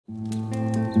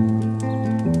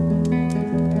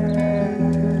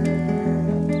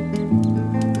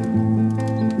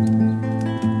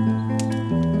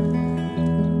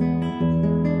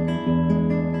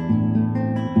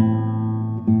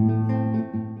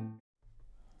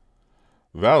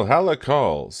Valhalla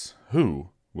calls. Who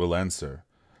will answer?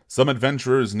 Some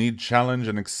adventurers need challenge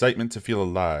and excitement to feel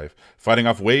alive, fighting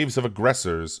off waves of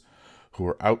aggressors who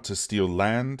are out to steal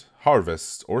land,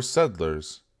 harvest, or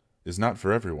settlers is not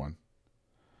for everyone.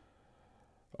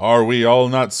 Are we all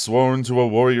not sworn to a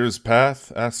warrior's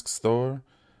path? Asks Thor,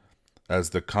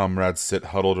 as the comrades sit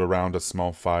huddled around a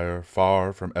small fire,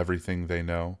 far from everything they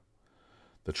know.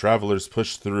 The travelers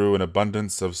push through an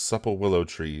abundance of supple willow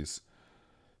trees.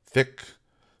 Thick,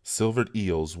 silvered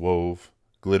eels wove,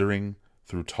 glittering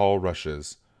through tall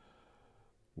rushes,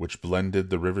 which blended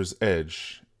the river's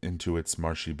edge into its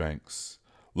marshy banks.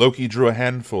 Loki drew a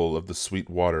handful of the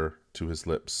sweet water to his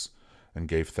lips and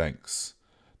gave thanks.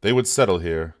 They would settle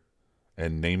here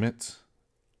and name it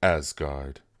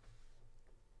Asgard.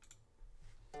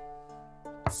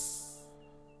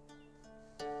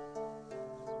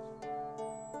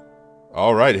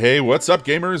 All right, hey, what's up,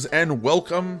 gamers, and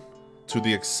welcome to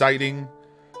the exciting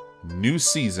new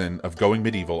season of Going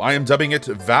Medieval. I am dubbing it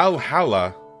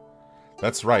Valhalla.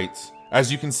 That's right.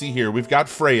 As you can see here, we've got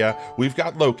Freya, we've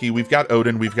got Loki, we've got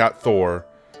Odin, we've got Thor.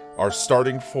 Our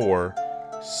starting four,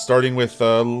 starting with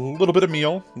a little bit of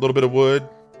meal, a little bit of wood,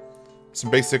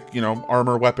 some basic,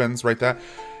 armor, weapons, right that.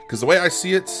 Because the way I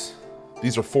see it,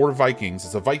 these are 4 Vikings.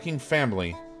 It's a Viking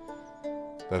family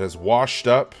that has washed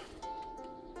up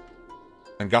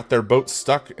and got their boat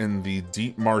stuck in the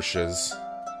deep marshes.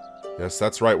 Yes,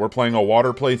 that's right. We're playing a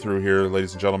water playthrough here,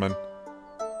 ladies and gentlemen.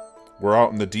 We're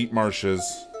out in the deep marshes.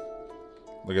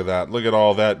 Look at that. Look at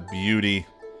all that beauty.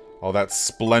 All that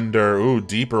splendor. Ooh,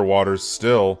 deeper waters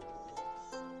still.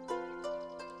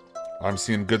 I'm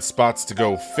seeing good spots to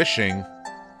go fishing.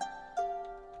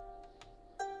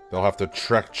 They'll have to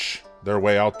trek their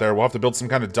way out there. We'll have to build some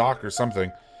kind of dock or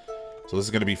something. So this is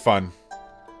going to be fun.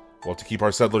 We'll have to keep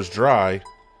our settlers dry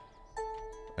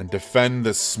and defend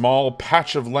this small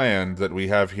patch of land that we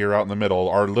have here out in the middle.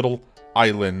 Our little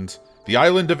island. The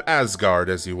island of Asgard,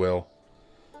 as you will.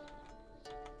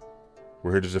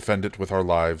 We're here to defend it with our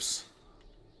lives.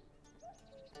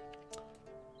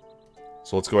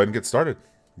 So let's go ahead and get started.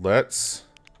 Let's...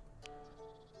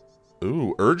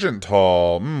 Ooh, urgent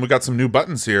haul. We got some new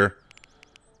buttons here.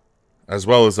 As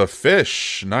well as a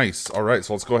fish. Nice. Alright,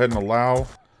 so let's go ahead and allow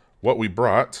what we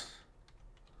brought.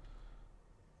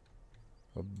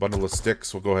 A bundle of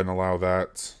sticks. We'll go ahead and allow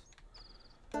that.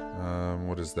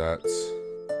 What is that?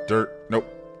 Dirt. Nope.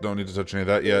 Don't need to touch any of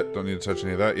that yet. Don't need to touch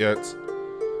any of that yet.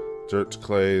 Dirt,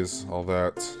 clays, all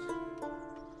that.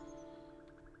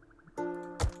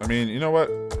 I mean, you know what?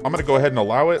 I'm going to go ahead and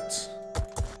allow it.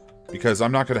 Because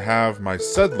I'm not going to have my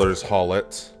settlers haul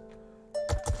it.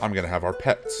 I'm going to have our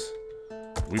pets.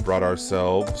 We brought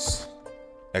ourselves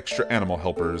extra animal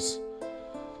helpers.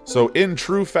 So in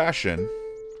true fashion,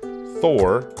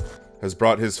 Thor has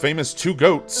brought his famous 2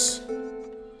 goats.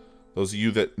 Those of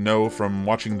you that know from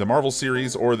watching the Marvel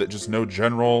series or that just know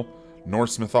general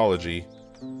Norse mythology,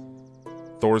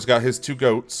 Thor's got his 2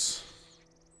 goats.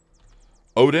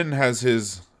 Odin has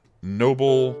his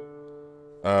noble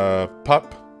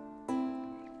pup.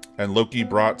 And Loki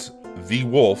brought the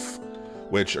wolf,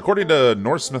 which, according to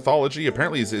Norse mythology,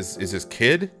 apparently is his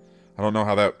kid. I don't know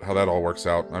how that all works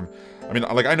out. I mean,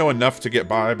 I know enough to get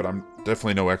by, but I'm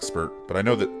definitely no expert. But I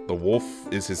know that the wolf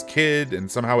is his kid,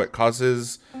 and somehow it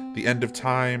causes the end of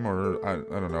time, or I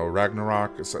don't know,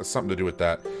 Ragnarok. It's something to do with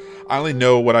that. I only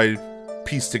know what I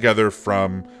pieced together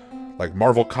from like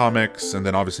Marvel comics, and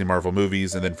then obviously Marvel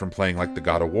movies, and then from playing like the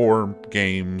God of War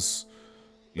games.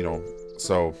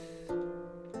 So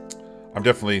I'm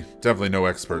definitely no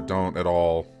expert. Don't at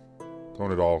all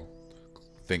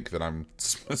think that I'm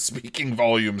speaking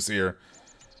volumes here.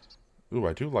 Ooh,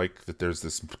 I do like that there's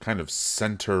this kind of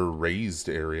center raised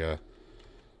area.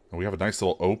 And we have a nice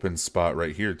little open spot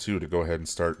right here, too, to go ahead and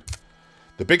start.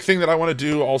 The big thing that I want to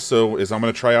do also is I'm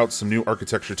going to try out some new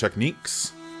architecture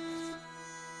techniques.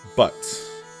 But,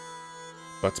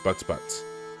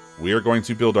 we are going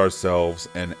to build ourselves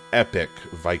an epic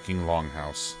Viking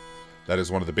longhouse. That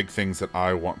is one of the big things that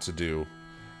I want to do.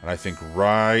 And I think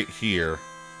right here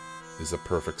is a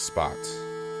perfect spot.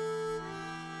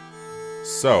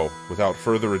 So, without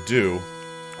further ado,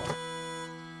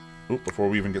 before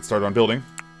we even get started on building,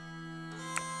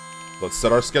 let's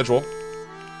set our schedule.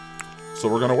 So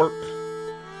we're going to work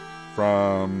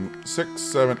from 6,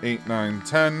 7, 8, 9,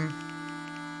 10,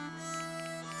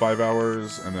 5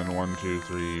 hours, and then 1, 2,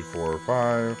 3, 4,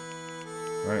 5.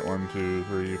 Right, 1, 2,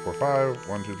 3, 4, 5.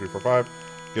 1, 2, 3, 4, 5.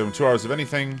 Give them 2 hours of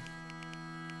anything.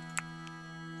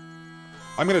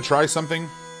 I'm going to try something.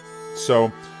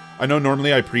 So, I know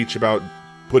normally I preach about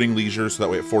putting leisure so that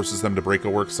way it forces them to break a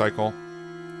work cycle.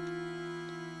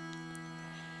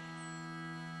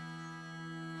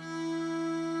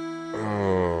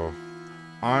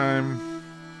 time,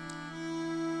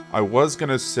 I was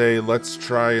gonna say let's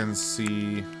try and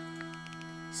see.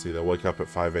 See, they'll wake up at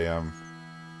 5 a.m.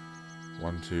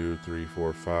 1, 2, 3,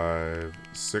 4, 5,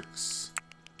 6,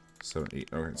 7, 8.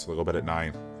 Okay, so they'll go to bed at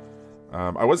 9.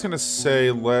 I was gonna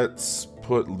say let's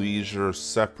put leisure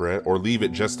separate, or leave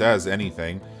it just as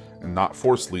anything, and not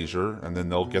force leisure, and then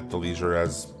they'll get the leisure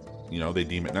as, you know, they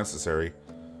deem it necessary.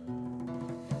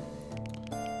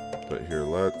 But here,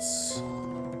 let's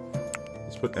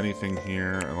put anything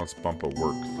here, and let's bump a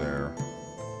work there.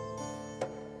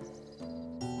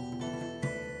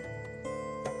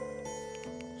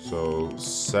 So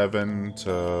 7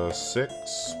 to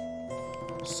 6,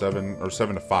 7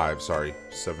 to 5. Sorry,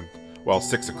 7. Well,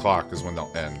 6 o'clock is when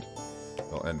they'll end.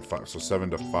 They'll end 5. So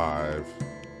 7 to 5.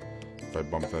 If I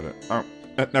bump that, oh,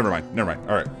 never mind. Never mind.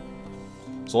 All right.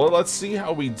 So let's see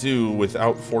how we do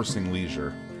without forcing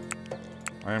leisure.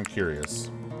 I am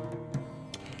curious.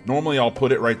 Normally, I'll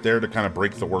put it right there to kind of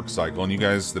break the work cycle, and you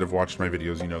guys that have watched my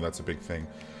videos, you know that's a big thing.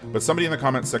 But somebody in the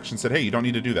comments section said, hey, you don't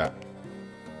need to do that.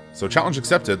 So challenge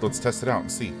accepted. Let's test it out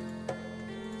and see.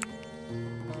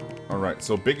 Alright,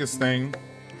 so biggest thing.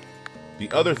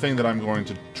 The other thing that I'm going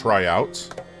to try out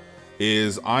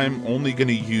is I'm only going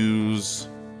to use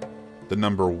the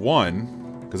number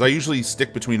 1, because I usually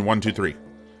stick between 1, 2, 3,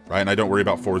 right? And I don't worry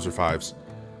about 4s or 5s.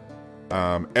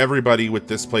 Everybody with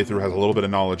this playthrough has a little bit of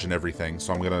knowledge in everything,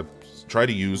 so I'm going to try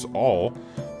to use all,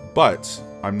 but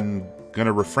I'm going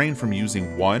to refrain from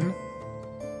using 1.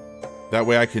 That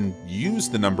way I can use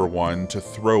the number 1 to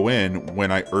throw in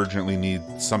when I urgently need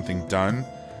something done.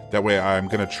 That way I'm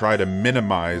going to try to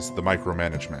minimize the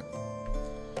micromanagement.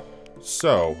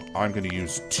 So I'm going to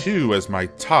use 2 as my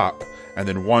top, and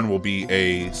then 1 will be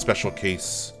a special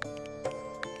case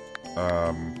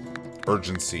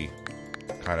urgency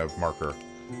kind of marker.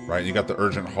 Right, and you got the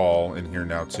urgent haul in here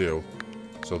now too.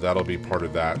 So that'll be part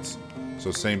of that.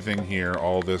 So same thing here,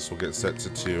 all this will get set to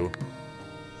 2.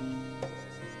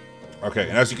 Okay,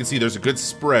 and as you can see, there's a good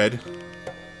spread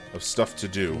of stuff to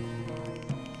do.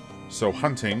 So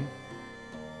hunting,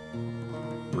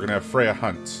 we're going to have Freya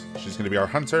hunt. She's going to be our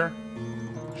hunter,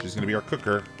 she's going to be our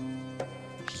cooker,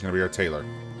 she's going to be our tailor.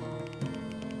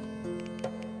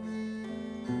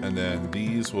 And then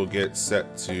these will get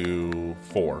set to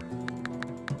 4.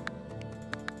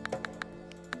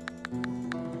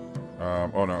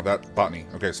 Oh no, that botany.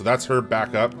 Okay, so that's her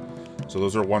backup. So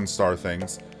those are 1-star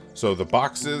things. So the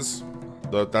boxes,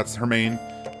 that's her main,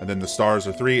 and then the stars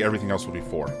are 3, everything else will be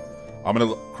 4. I'm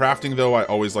gonna, crafting though, I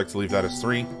always like to leave that as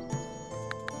 3.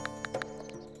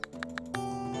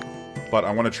 But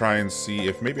I want to try and see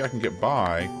if maybe I can get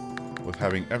by with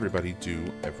having everybody do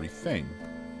everything.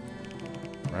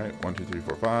 Right, 1, 2, 3,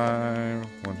 4, 5,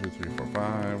 1, 2, 3, 4,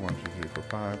 5, 1, 2, 3, 4,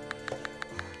 5,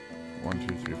 1,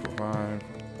 2, 3, 4, 5,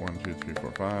 1, 2, 3,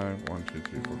 4, 5, 1, 2,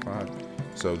 3, 4, 5.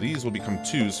 So these will become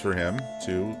 2s for him.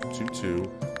 2, 2,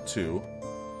 2, 2.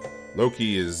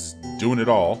 Loki is doing it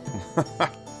all.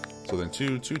 So then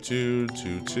 2, 2, 2,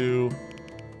 2, 2.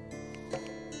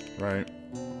 Right.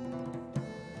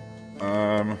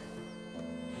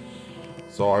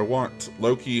 So I want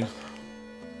Loki.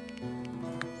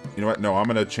 You know what? No, I'm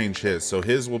gonna change his. So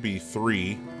his will be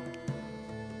 3.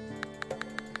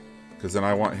 Because then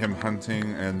I want him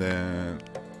hunting, and then...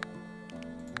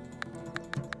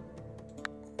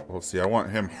 Let's see, I want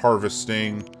him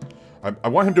harvesting. I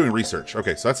want him doing research.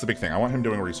 Okay, so that's the big thing. I want him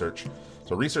doing research.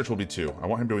 So research will be 2. I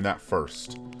want him doing that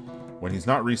first. When he's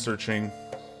not researching,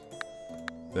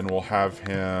 then we'll have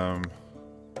him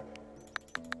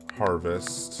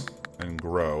harvest and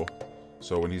grow.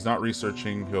 So when he's not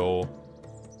researching, he'll...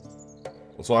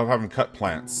 So I'll have him cut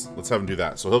plants. Let's have him do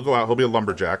that. So he'll go out, he'll be a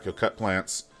lumberjack, he'll cut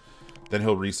plants, then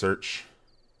he'll research.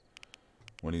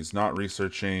 When he's not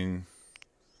researching...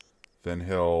 Then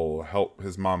he'll help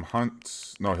his mom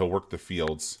hunt. No, he'll work the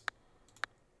fields.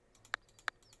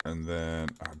 And then,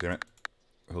 oh, damn it.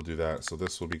 He'll do that. So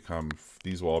this will become,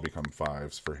 these will all become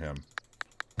 5s for him.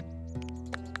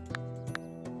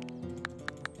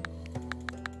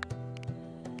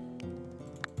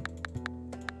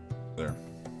 There.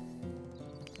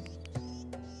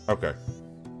 Okay.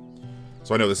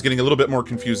 So I know this is getting a little bit more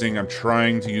confusing. I'm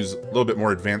trying to use a little bit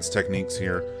more advanced techniques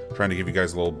here. Trying to give you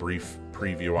guys a little brief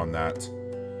preview on that.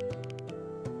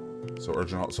 So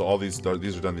urgent. So all these are done.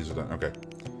 These are done. Okay.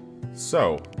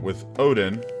 So with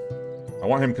Odin, I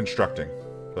want him constructing.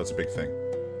 That's a big thing.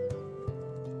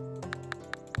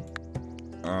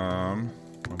 1,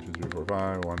 2, 3, 4,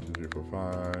 5. 1, 2, 3, 4,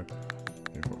 5.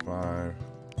 3, 4, 5.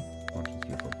 1, 2,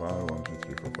 3, 4, 5. 1, 2,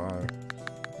 3, 4, 5.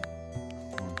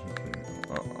 1, 2, 3.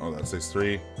 Oh, that says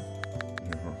 3. 3,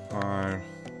 4, 5.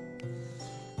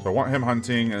 So I want him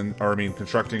hunting, or I mean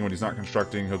constructing. When he's not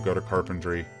constructing, he'll go to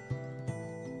carpentry.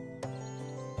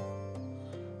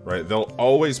 Right, they'll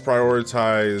always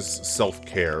prioritize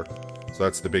self-care. So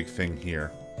that's the big thing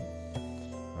here.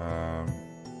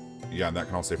 Yeah, and that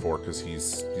can all say 4 because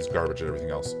he's garbage at everything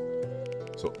else.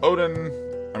 So Odin,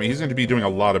 I mean, he's going to be doing a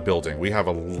lot of building. We have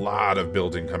a lot of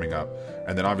building coming up.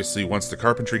 And then obviously once the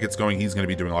carpentry gets going, he's going to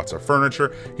be doing lots of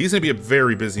furniture. He's going to be a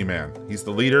very busy man. He's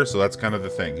the leader, so that's kind of the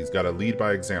thing. He's got to lead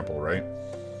by example, right?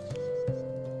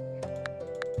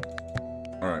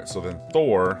 Alright, so then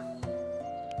Thor.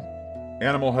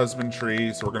 Animal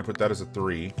husbandry, so we're going to put that as a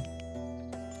 3.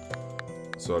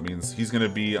 So it means he's going to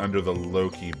be under the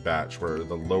Loki batch, where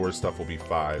the lower stuff will be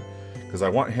 5. Because I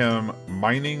want him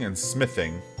mining and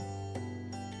smithing.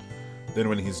 Then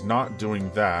when he's not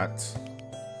doing that,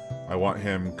 I want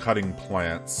him cutting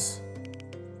plants.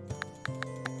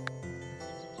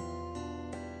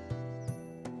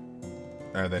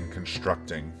 And then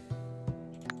constructing.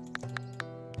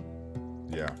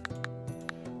 Yeah.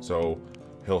 So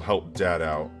he'll help Dad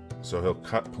out. So he'll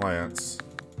cut plants.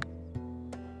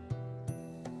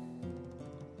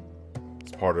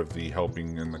 It's part of the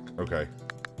helping in the... Okay.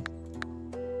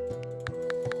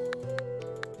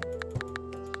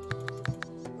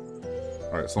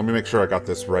 Alright, so let me make sure I got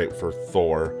this right for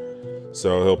Thor.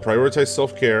 So he'll prioritize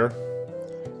self-care.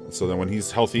 So then when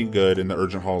he's healthy and good and the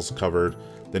urgent hall's covered,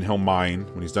 then he'll mine.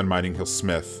 When he's done mining, he'll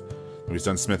smith. When he's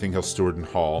done smithing, he'll steward and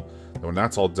haul. And when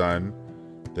that's all done,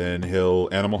 then he'll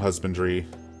animal husbandry.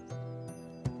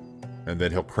 And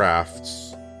then he'll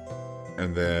craft.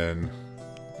 And then...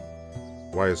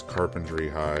 Why is carpentry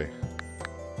high?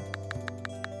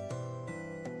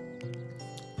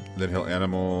 Then he'll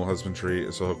animal husbandry,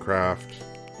 so he'll craft.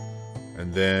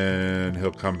 And then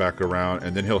he'll come back around.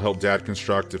 And then he'll help Dad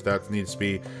construct if that needs to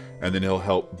be. And then he'll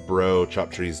help Bro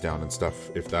chop trees down and stuff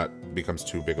if that becomes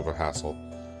too big of a hassle.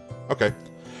 Okay.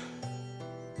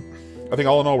 I think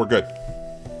all in all, we're good.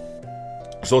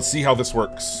 So let's see how this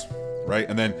works, right?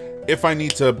 And then if I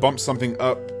need to bump something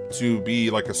up to be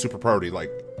like a super priority,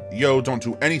 like, yo, don't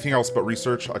do anything else but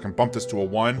research, I can bump this to a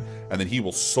 1, and then he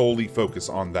will solely focus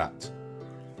on that.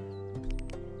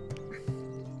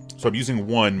 So I'm using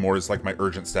 1 more as like my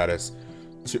urgent status,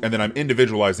 and then I'm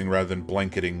individualizing rather than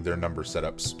blanketing their number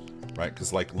setups, right?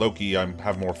 Because like Loki, I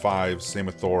have more 5s, same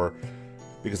with Thor,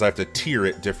 because I have to tier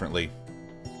it differently.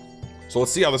 So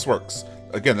let's see how this works.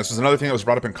 Again, this was another thing that was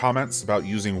brought up in comments about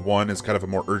using 1 as kind of a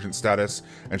more urgent status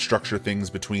and structure things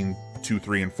between 2,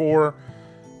 3, and 4,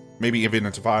 maybe even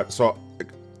into 5. So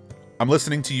I'm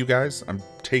listening to you guys. I'm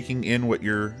taking in what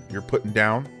you're putting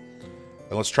down,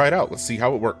 and let's try it out. Let's see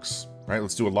how it works. Right,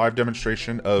 let's do a live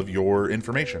demonstration of your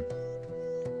information.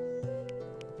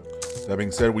 That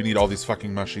being said, we need all these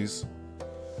fucking mushies.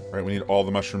 Right, we need all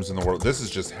the mushrooms in the world. This is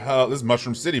just hell. This is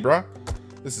Mushroom City, bruh.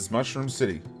 This is Mushroom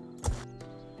City.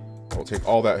 We'll take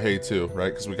all that hay too, right?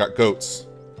 Because we got goats.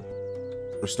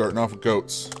 We're starting off with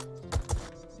goats.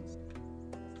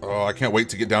 Oh, I can't wait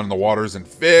to get down in the waters and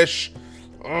fish.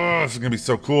 Oh, this is gonna be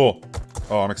so cool.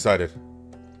 Oh, I'm excited.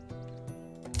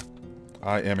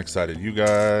 I am excited. You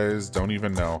guys don't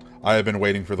even know. I have been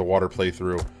waiting for the water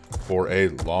playthrough for a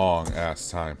long-ass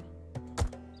time.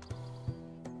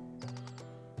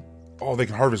 Oh, they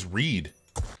can harvest reed.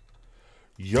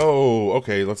 Yo,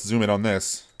 okay, let's zoom in on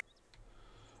this.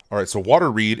 Alright, so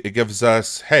water reed, it gives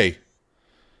us hay.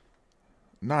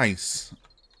 Nice.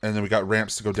 And then we got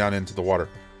ramps to go down into the water.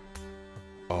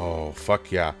 Oh,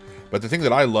 fuck yeah. But the thing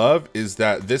that I love is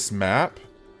that this map...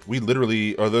 We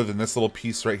literally, other than this little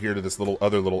piece right here to this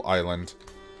other little island.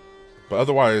 But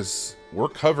otherwise, we're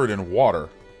covered in water.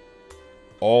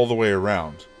 All the way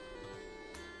around.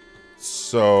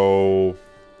 So...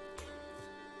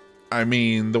 I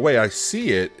mean, the way I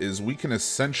see it is we can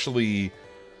essentially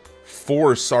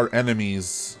force our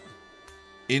enemies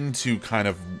into kind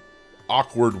of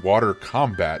awkward water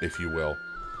combat, if you will.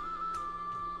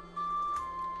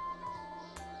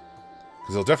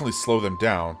 Because it'll definitely slow them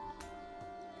down.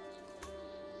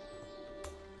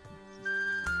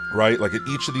 Right? Like at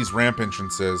each of these ramp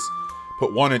entrances,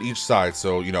 put 1 at each side.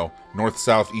 So, you know, north,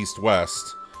 south, east,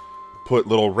 west. Put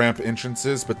little ramp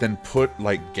entrances, but then put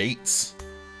like gates.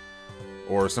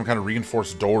 Or some kind of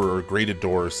reinforced door or grated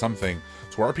door or something.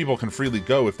 So where our people can freely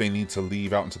go if they need to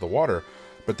leave out into the water.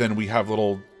 But then we have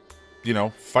little, you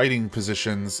know, fighting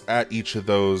positions at each of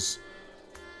those.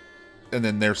 And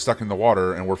then they're stuck in the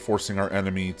water and we're forcing our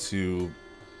enemy to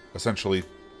essentially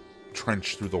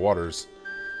trench through the waters.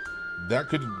 That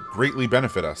could greatly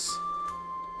benefit us.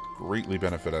 Greatly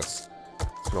benefit us.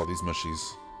 Let's get all these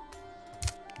mushies.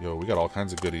 Yo, we got all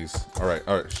kinds of goodies. Alright,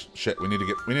 shit. We need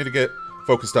to get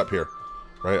focused up here.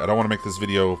 Right? I don't want to make this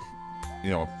video,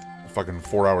 you know, fucking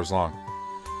 4 hours long.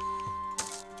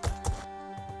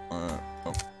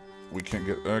 Oh, we can't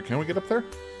get... can we get up there?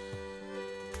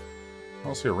 I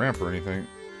don't see a ramp or anything.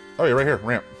 Oh, yeah, right here.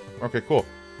 Ramp. Okay, cool.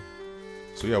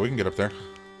 So, yeah, we can get up there.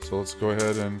 So, let's go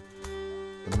ahead and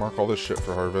mark all this shit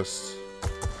for harvest.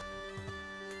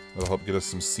 That'll help get us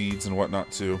some seeds and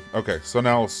whatnot, too. Okay, so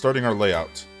now, starting our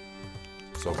layout.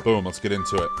 So, boom, let's get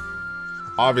into it.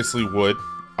 Obviously, wood.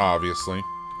 Obviously.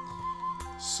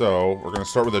 So, we're going to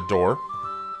start with a door.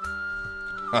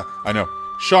 I know.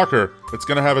 Shocker! It's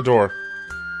going to have a door.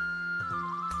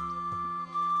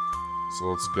 So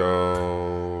let's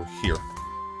go here.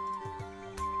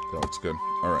 That looks good.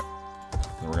 Alright.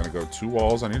 Then we're going to go 2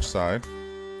 walls on each side.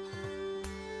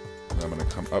 And then I'm going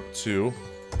to come up 2.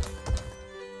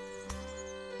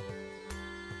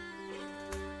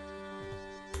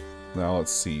 Now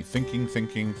let's see. Thinking.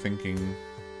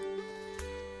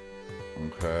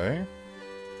 Okay.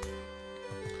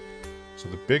 So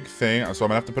the big thing... So I'm going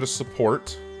to have to put a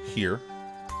support here.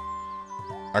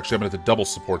 Actually, I'm going to have to double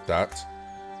support that.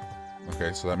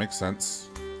 Okay, so that makes sense.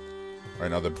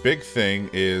 Alright, now the big thing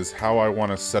is how I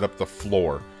want to set up the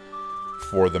floor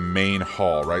for the main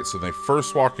hall, right? So when they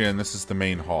first walk in, this is the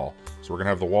main hall. So we're going to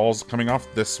have the walls coming off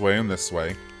this way and this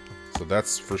way. So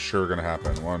that's for sure going to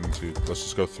happen. 1, 2, let's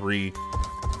just go 3,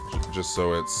 just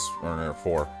so it's, or no,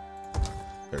 4.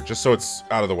 There, just so it's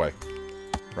out of the way.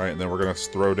 Right, and then we're going to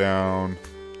throw down,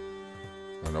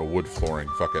 I don't know, wood flooring.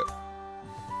 Fuck it.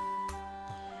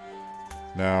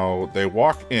 Now, they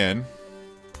walk in.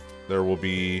 There will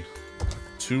be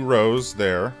 2 rows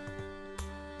there.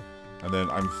 And then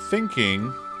I'm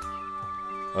thinking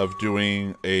of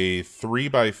doing a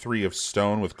 3x3 of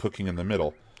stone with cooking in the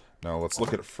middle. Now, let's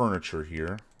look at furniture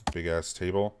here. Big-ass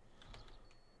table.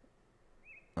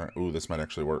 Alright, ooh, this might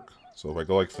actually work. So if I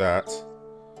go like that.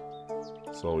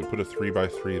 So we put a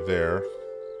 3x3 there.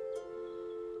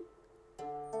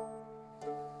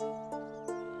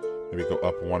 Maybe go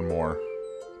up 1 more.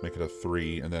 Make it a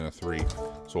 3, and then a 3.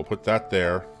 So we'll put that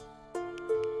there.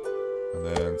 And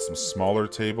then some smaller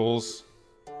tables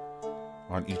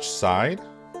on each side.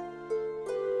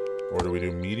 Or do we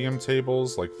do medium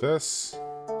tables like this?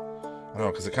 I don't know,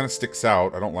 because it kind of sticks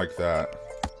out. I don't like that.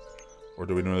 Or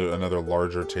do we do another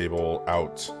larger table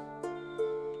out?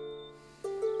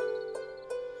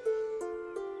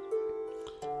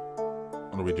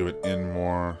 Or do we do it in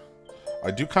more?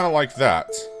 I do kind of like that.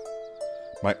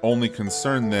 My only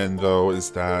concern then, though,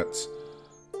 is that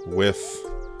with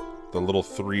the little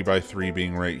 3x3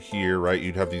 being right here, right,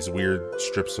 you'd have these weird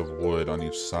strips of wood on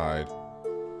each side.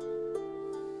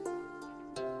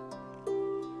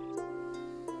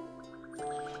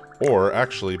 Or,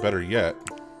 actually, better yet...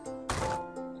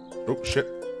 Oh, shit.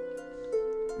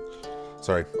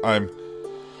 Sorry, I'm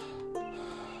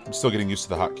still getting used to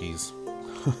the hotkeys.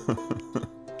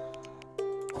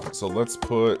 So let's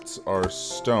put our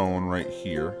stone right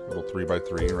here, little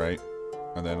 3x3, right?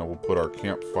 And then we'll put our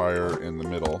campfire in the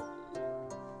middle.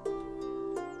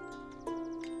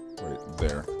 Right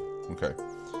there. Okay.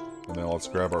 And then let's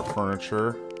grab our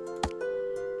furniture,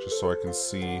 just so I can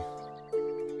see.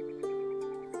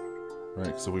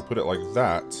 Right, so we put it like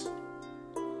that.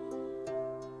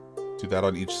 Do that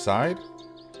on each side.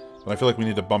 But I feel like we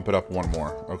need to bump it up 1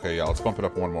 more. Okay, yeah, let's bump it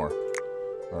up 1 more.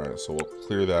 Alright, so we'll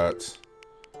clear that.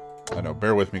 I know,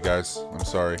 bear with me, guys. I'm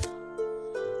sorry.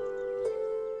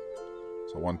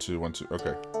 So 1, 2, 1, 2.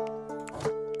 Okay.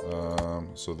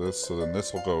 So then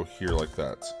this will go here like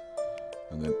that.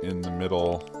 And then in the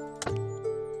middle...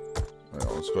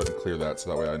 Alright, let's go ahead and clear that so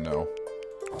that way I know.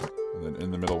 And then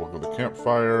in the middle we'll go the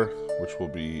campfire, which will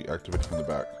be activated from the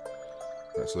back.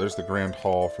 Alright, so there's the grand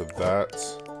hall for that.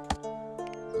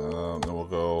 Then we'll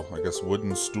go, I guess,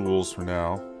 wooden stools for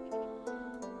now.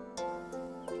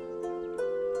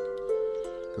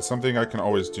 Because something I can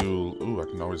always do... Ooh, I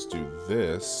can always do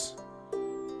this.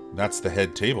 That's the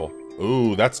head table.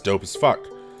 Ooh, that's dope as fuck.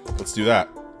 Let's do that.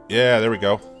 Yeah, there we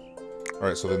go.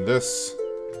 Alright, so then this...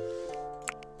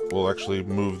 We'll actually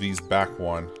move these back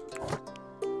 1.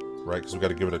 Right, because we've got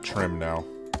to give it a trim now.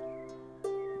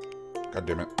 God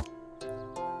damn it.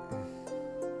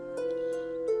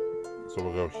 So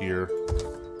we'll go here.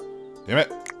 Damn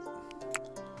it!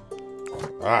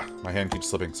 Ah, my hand keeps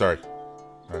slipping. Sorry.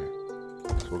 Alright.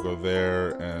 So we'll go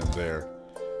there and there.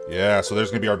 Yeah, so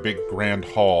there's going to be our big grand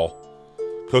hall.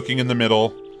 Cooking in the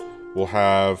middle. We'll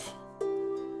have,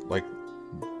 like,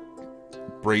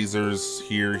 braziers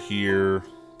here.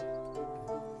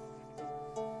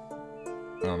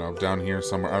 I don't know, down here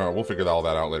somewhere. I don't know, we'll figure all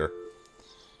that out later.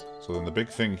 So then the big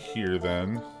thing here,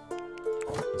 then,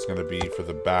 is going to be for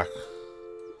the back.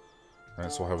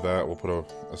 Alright, so we'll have that. We'll put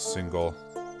a single.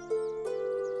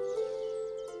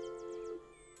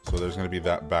 So there's going to be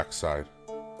that backside.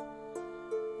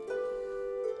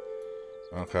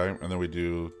 Okay, and then we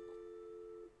do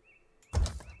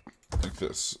like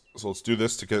this. So let's do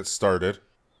this to get it started.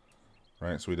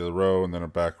 Right, so we did a row and then a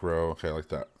back row. Okay, like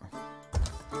that.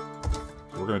 So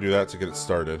we're going to do that to get it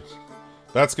started.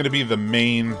 That's going to be the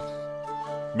main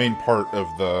part of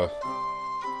the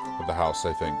house,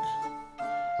 I think.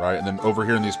 Right, and then over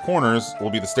here in these corners will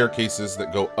be the staircases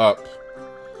that go up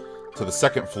to the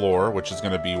second floor, which is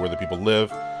going to be where the people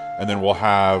live. And then we'll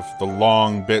have the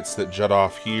long bits that jut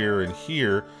off here and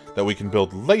here that we can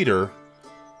build later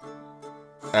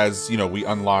as, you know, we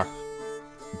unlock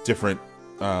different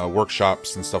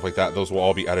workshops and stuff like that. Those will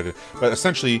all be added in. But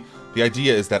essentially, the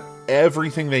idea is that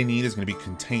everything they need is going to be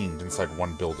contained inside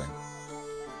one building.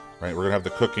 Right? We're going to have the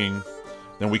cooking.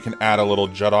 Then we can add a little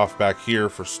jut off back here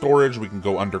for storage. We can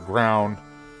go underground.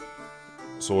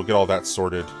 So we'll get all that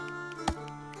sorted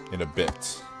in a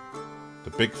bit. The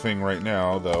big thing right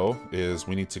now, though, is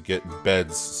we need to get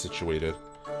beds situated.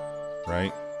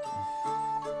 Right?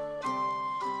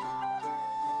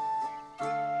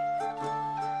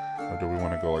 Or do we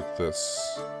want to go like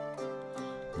this?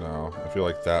 No, I feel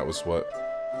like that was what...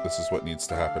 This is what needs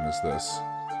to happen, is this.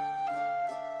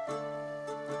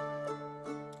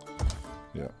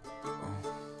 Yeah.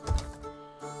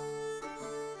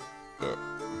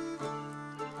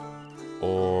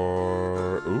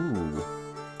 Or... Ooh.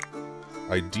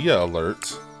 Idea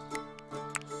alert.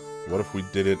 What if we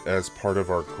did it as part of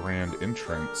our grand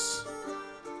entrance?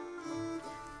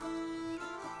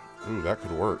 Ooh, that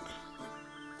could work.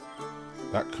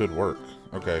 That could work.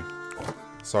 Okay.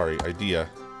 Sorry, idea.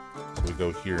 So we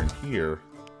go here and here.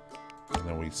 And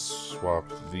then we swap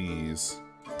these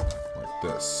like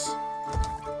this.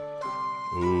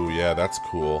 Ooh, yeah, that's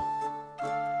cool.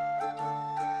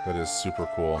 That is super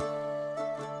cool.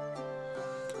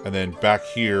 And then back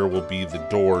here will be the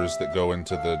doors that go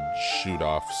into the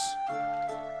shoot-offs.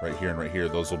 Right here and right here.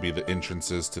 Those will be the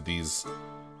entrances to these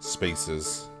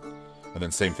spaces. And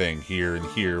then same thing. Here and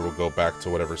here will go back to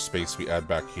whatever space we add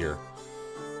back here.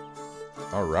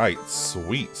 Alright,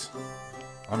 sweet.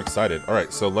 I'm excited.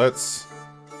 Alright, so let's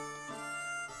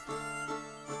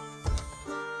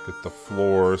get the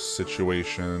floor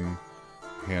situation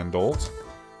handled.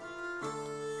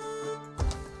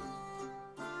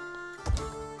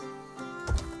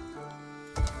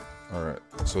 Alright,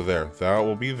 so there. That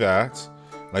will be that.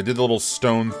 And I did the little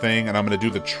stone thing, and I'm going to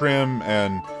do the trim,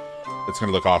 and it's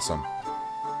going to look awesome.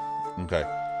 Okay.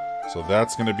 So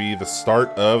that's going to be the start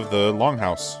of the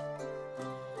longhouse.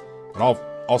 And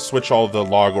I'll switch all the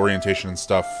log orientation and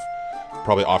stuff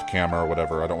probably off camera or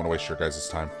whatever. I don't want to waste your guys'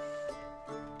 time.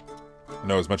 I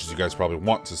know as much as you guys probably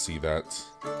want to see that.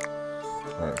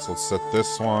 Alright, so let's set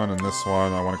this one and this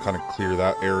one. I want to kind of clear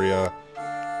that area.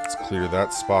 Let's clear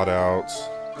that spot out.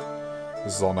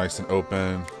 This is all nice and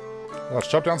open. Let's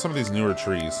chop down some of these newer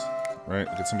trees. Right?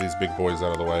 Get some of these big boys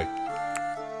out of the way.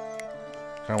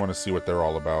 Kind of want to see what they're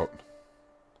all about.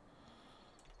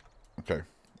 Okay.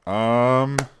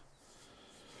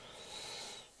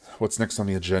 What's next on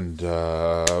the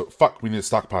agenda? Fuck, we need a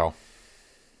stockpile.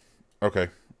 Okay.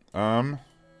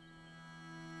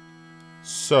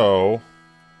 So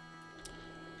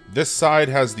this side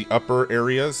has the upper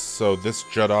areas, so this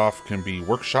jut off can be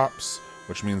workshops,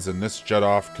 which means then this jut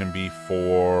off can be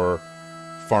for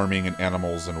farming and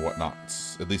animals and whatnot,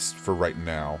 at least for right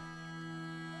now.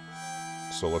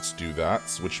 So let's do that,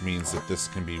 which means that this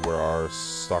can be where our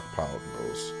stockpile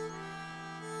goes.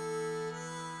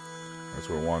 That's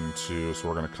where 1, 2, so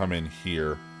we're going to come in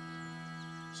here.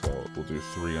 So we'll do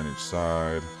 3 on each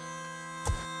side.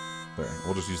 There,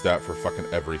 we'll just use that for fucking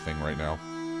everything right now.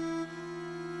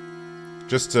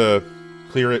 Just to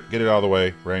clear it, get it out of the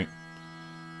way, right?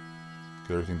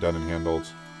 Get everything done and handled.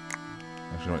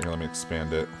 Actually, you know what, here, let me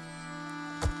expand it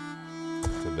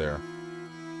to there.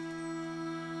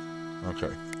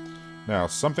 Okay. Now,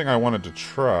 something I wanted to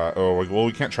try... Oh, well,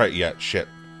 we can't try it yet. Shit.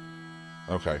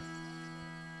 Okay.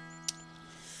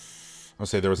 I'll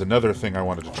say there was another thing I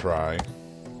wanted to try,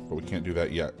 but we can't do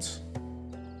that yet. So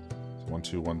 1,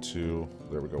 2, 1, 2.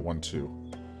 There we go. 1, 2.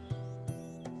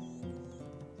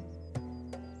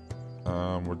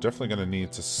 We're definitely going to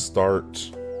need to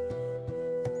start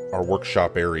our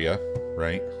workshop area,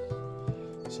 right?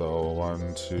 So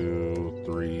 1, 2,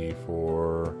 3,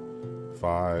 4,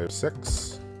 5,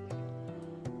 6.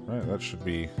 Right, that should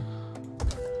be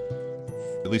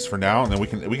at least for now, and then we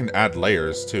can add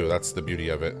layers too. That's the beauty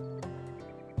of it.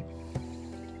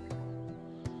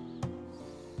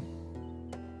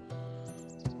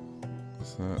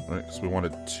 Is that right? Because we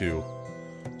wanted 2.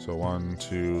 So 1,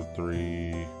 2,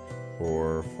 3,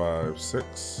 4, 5,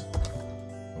 6.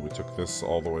 And we took this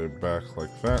all the way back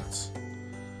like that.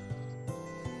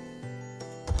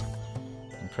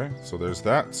 Okay, so there's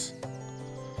that.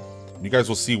 You guys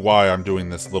will see why I'm doing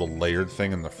this little layered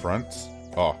thing in the front.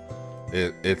 Oh,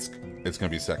 it's gonna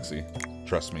be sexy.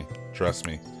 Trust me. Trust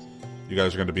me. You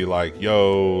guys are gonna be like,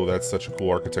 yo, that's such a cool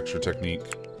architecture technique.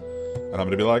 And I'm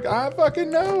gonna be like, I fucking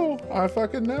know. I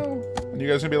fucking know. And you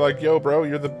guys are gonna be like, yo, bro,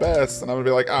 you're the best. And I'm gonna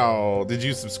be like, oh, did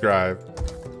you subscribe?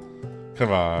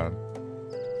 Come on.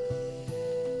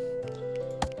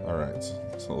 Alright,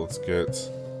 so let's get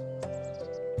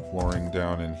flooring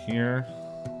down in here.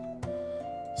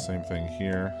 Same thing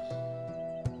here.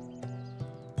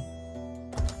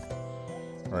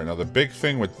 Alright, now the big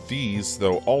thing with these,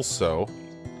 though, also,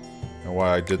 and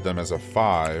why I did them as a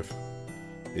 5,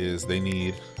 is they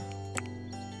need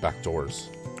back doors.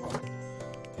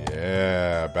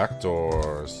 Yeah, back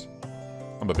doors.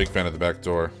 I'm a big fan of the back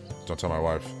door. Don't tell my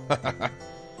wife.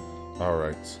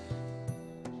 Alright.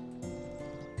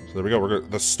 So there we go. We're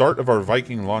the start of our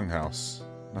Viking longhouse.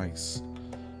 Nice.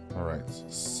 Alright.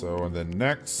 So, and then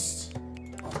next...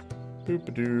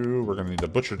 Boop-a-doo. We're going to need a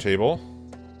butcher table.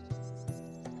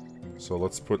 So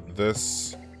let's put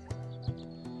this...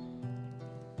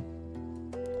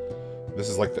 This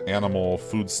is like the animal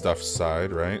foodstuff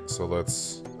side, right? So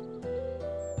let's...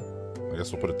 I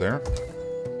guess we'll put it there.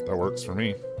 That works for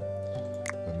me.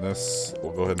 And this,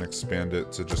 we'll go ahead and expand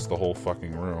it to just the whole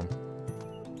fucking room.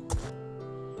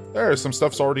 There, some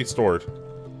stuff's already stored.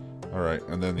 Alright,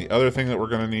 and then the other thing that we're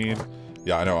gonna need...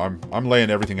 Yeah, I know, I'm laying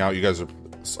everything out. You guys are...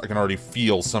 I can already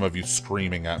feel some of you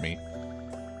screaming at me.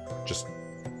 Just...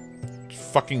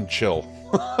 fucking chill.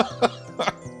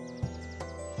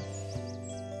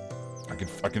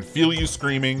 I can feel you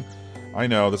screaming. I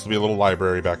know, this will be a little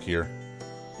library back here.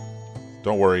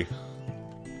 Don't worry.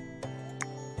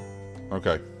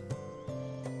 Okay.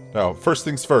 Now, first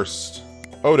things first.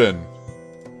 Odin.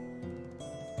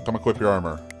 Come equip your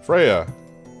armor. Freya.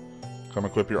 Come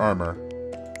equip your armor.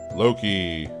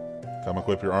 Loki. Come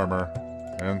equip your armor.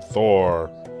 And Thor.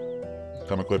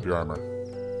 Come equip your armor.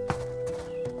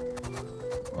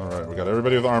 Alright, we got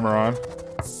everybody with armor on.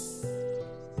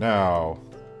 Now,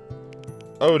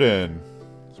 Odin.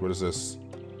 So what is this?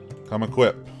 Come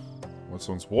equip. What's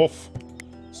one's wolf?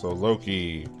 So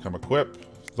Loki, come equip.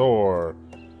 Thor,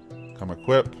 come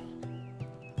equip.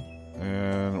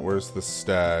 And where's the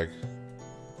stag?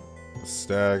 The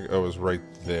stag, oh, is right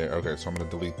there. Okay, so I'm going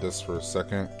to delete this for a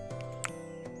second.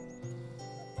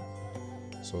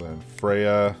 So then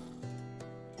Freya,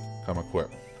 come equip.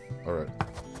 Alright.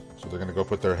 So they're going to go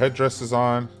put their headdresses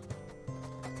on.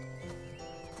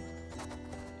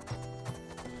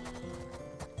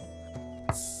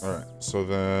 Alright, so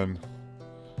then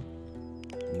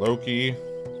Loki.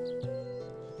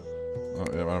 Oh,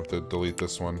 yeah, I have to delete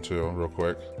this one too, real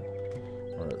quick.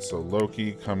 Alright, so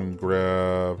Loki, come and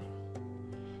grab...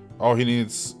 Oh, he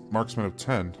needs marksman of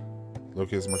 10.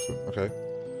 Loki has marksman... Okay.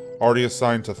 Already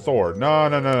assigned to Thor.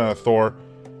 No, Thor.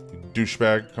 You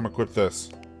douchebag. Come equip this.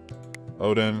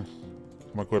 Odin,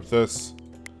 come equip this.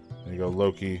 There you go,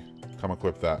 Loki. Come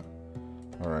equip that.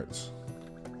 Alright.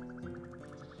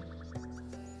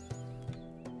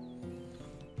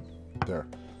 There.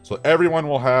 So everyone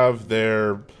will have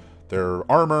their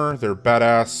armor, their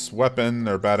badass weapon,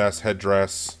 their badass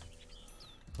headdress.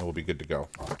 And we'll be good to go.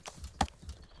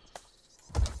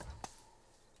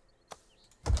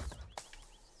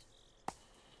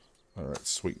 Alright,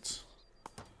 sweet.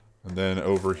 And then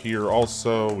over here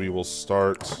also, we will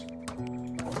start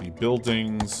the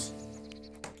buildings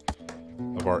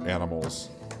of our animals.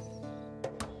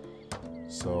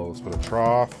 So let's put a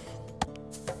trough.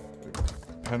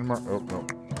 Pen mark. Oh, no.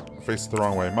 I faced the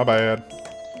wrong way. My bad.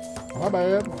 My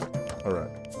bad.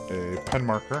 Alright. A pen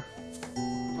marker.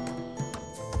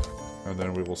 And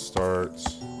then we will start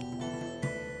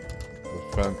the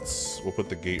fence. We'll put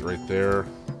the gate right there.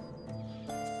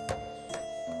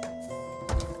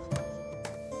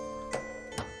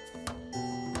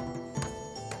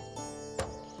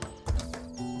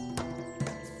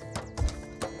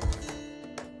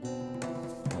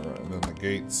 Alright, and then the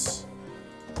gates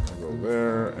will go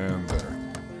there and there.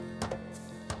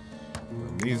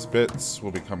 And these bits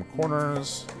will become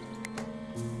corners.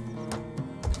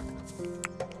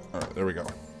 Alright, there we go.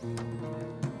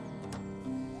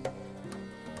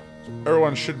 So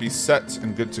everyone should be set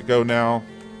and good to go now.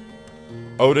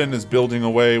 Odin is building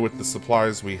away with the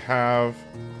supplies we have.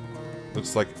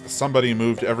 Looks like somebody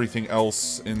moved everything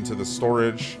else into the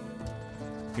storage.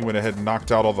 He went ahead and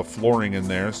knocked out all the flooring in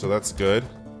there, so that's good.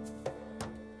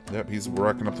 Yep, he's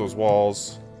racking up those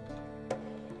walls.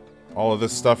 All of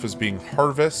this stuff is being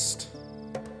harvested.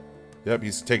 Yep,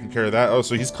 he's taking care of that. Oh,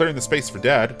 so he's clearing the space for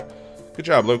Dad. Good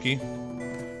job, Loki.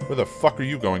 Where the fuck are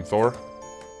you going, Thor?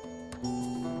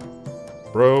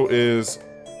 Bro is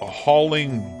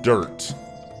hauling dirt.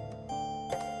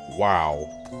 Wow.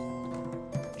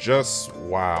 Just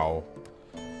wow.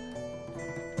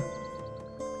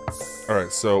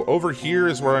 Alright, so over here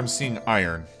is where I'm seeing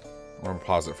iron. I'm gonna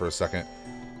pause it for a second.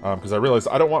 Because I realized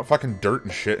I don't want fucking dirt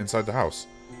and shit inside the house.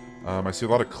 I see a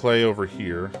lot of clay over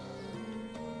here.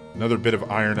 Another bit of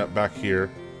iron up back here.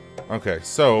 Okay,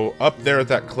 so up there at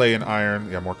that clay and iron...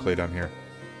 Yeah, more clay down here.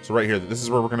 So right here, this is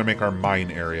where we're going to make our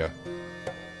mine area.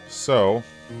 So,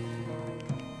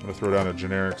 I'm going to throw down a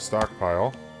generic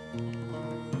stockpile.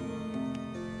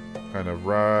 Kind of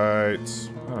right...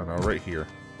 I don't know, right here.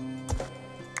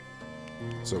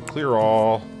 So clear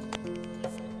all.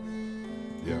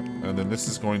 Yeah, and then this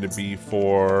is going to be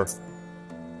for...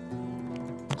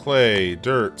 clay,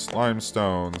 dirt,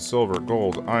 limestone, silver,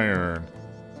 gold, iron.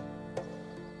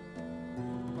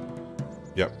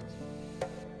 Yep.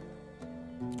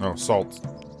 Oh, salt.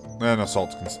 No,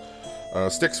 salt.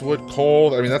 Sticks, wood,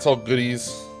 coal. I mean, that's all goodies.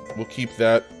 We'll keep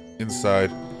that inside.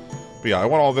 But yeah, I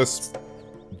want all this,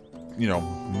 you know,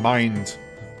 mined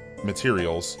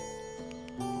materials.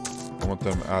 I want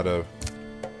them out of...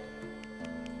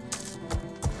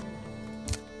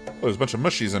 Oh, there's a bunch of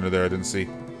mushies under there I didn't see.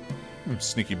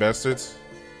 Sneaky bastards.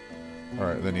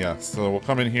 Alright, then yeah. So we'll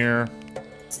come in here.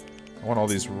 I want all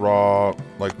these raw,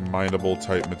 like, mineable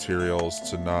type materials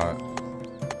to not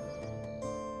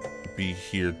be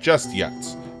here just yet.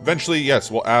 Eventually,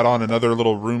 yes, we'll add on another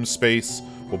little room space.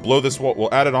 We'll blow this wall,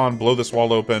 we'll add it on, blow this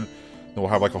wall open. Then we'll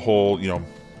have like a whole, you know,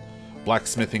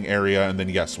 blacksmithing area. And then,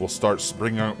 yes, we'll start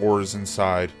bringing our ores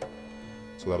inside.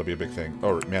 So that'll be a big thing.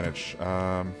 Oh, manage.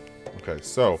 Okay,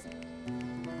 so.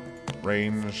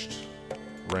 Ranged.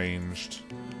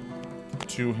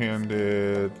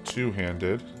 Two-handed.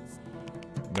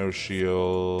 No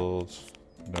shield.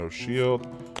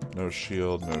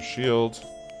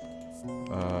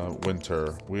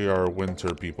 Winter. We are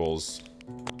winter peoples.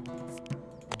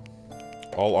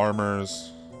 All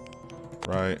armors.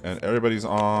 Right, and everybody's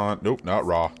on... Nope, not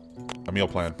raw. A meal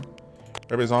plan.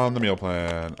 Everybody's on the meal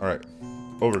plan. Alright.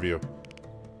 Overview.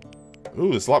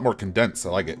 Ooh, it's a lot more condensed. I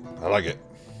like it.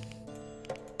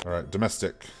 Alright,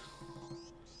 domestic.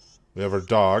 We have our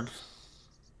dog.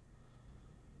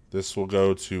 This will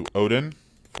go to Odin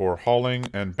for hauling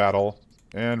and battle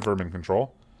and vermin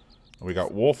control. And we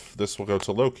got Wolf. This will go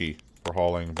to Loki for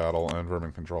hauling, battle, and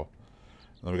vermin control.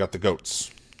 And then we got the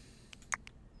goats.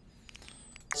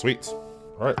 Sweet.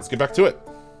 Alright, let's get back to it.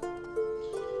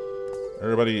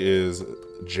 Everybody is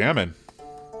jamming.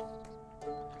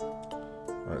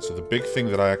 Alright, so the big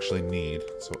thing that I actually need...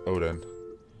 So, Odin.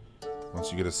 Once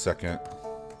you get a second,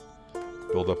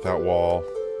 build up that wall.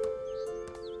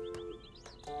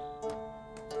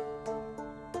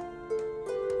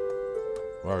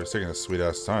 Wow, he's taking a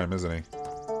sweet-ass time, isn't he?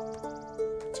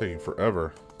 Taking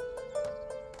forever.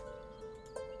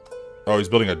 Oh, he's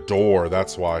building a door,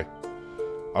 that's why.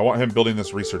 I want him building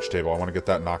this research table. I want to get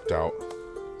that knocked out.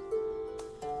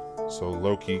 So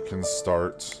Loki can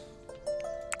start...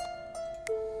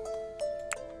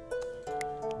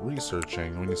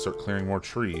 researching. We need to start clearing more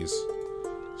trees.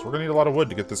 So we're going to need a lot of wood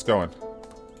to get this going.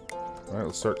 Alright,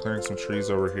 let's start clearing some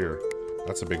trees over here.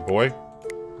 That's a big boy.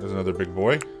 There's another big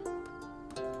boy.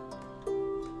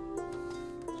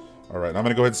 Alright, I'm going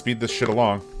to go ahead and speed this shit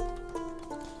along.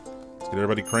 Let's get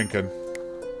everybody cranking.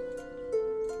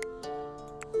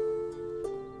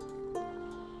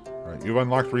 Alright, you've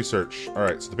unlocked research.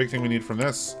 Alright, so the big thing we need from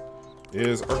this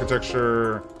is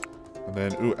architecture. And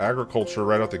then, ooh, agriculture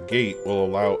right out the gate will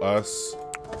allow us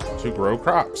to grow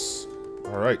crops.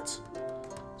 Alright.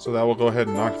 So that will go ahead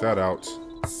and knock that out.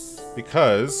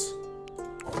 Because,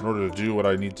 in order to do what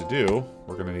I need to do,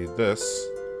 we're going to need this.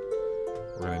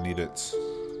 We're going to need it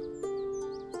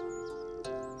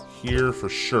here for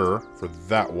sure, for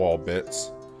that wall bit.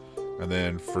 And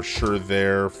then for sure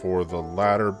there for the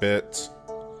ladder bit.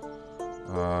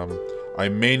 I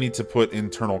may need to put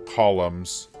internal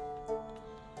columns.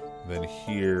 Then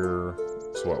here,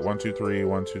 so what, 1, 2, 3,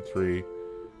 1, 2, 3.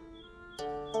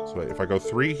 So wait, if I go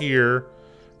 3 here,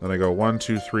 then I go 1,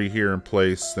 2, 3 here in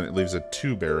place, then it leaves a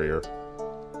 2 barrier.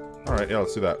 Alright, yeah,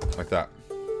 let's do that, like that.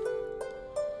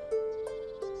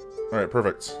 Alright,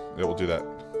 perfect. Yeah, we'll do that.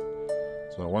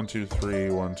 So 1, 2, 3,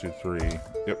 1, 2, 3.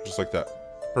 Yep, just like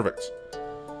that. Perfect.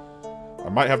 I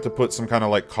might have to put some kind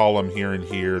of like column here and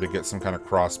here to get some kind of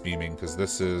cross beaming, because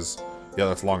this is, yeah,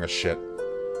 that's long as shit.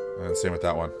 And same with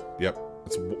that one. Yep.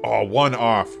 It's one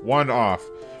off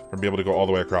from being able to go all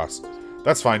the way across.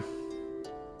 That's fine.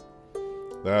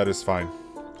 That is fine.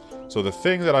 So the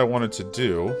thing that I wanted to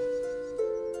do...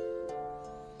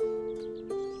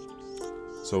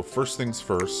 So first things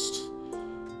first,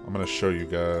 I'm going to show you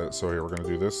guys. So here, we're going to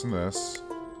do this and this.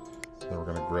 Then we're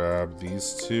going to grab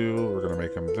these two. We're going to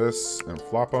make them this and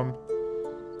flop them.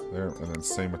 There, and then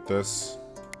same with this.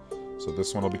 So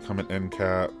this one will become an end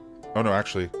cap. Oh no,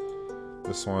 actually,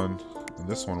 this one and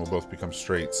this one will both become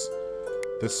straights.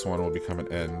 This one will become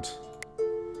an end.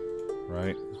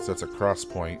 Right? Because that's a cross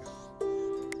point.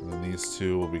 And then these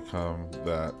two will become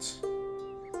that.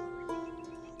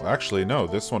 Well, actually, no,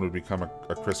 this one would become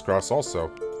a crisscross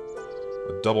also.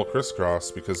 A double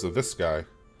crisscross because of this guy.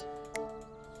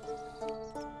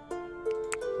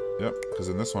 Yep, because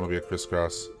then this one will be a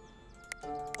crisscross.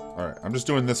 Alright, I'm just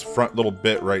doing this front little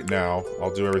bit right now.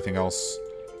 I'll do everything else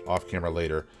off camera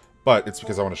later. But it's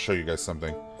because I want to show you guys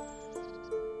something.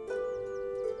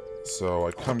 So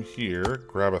I come here,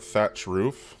 grab a thatch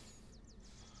roof.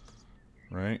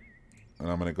 Right? And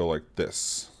I'm going to go like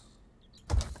this.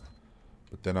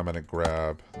 But then I'm going to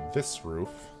grab this roof.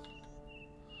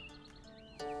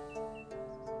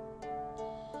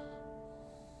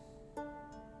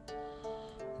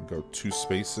 And go 2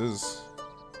 spaces.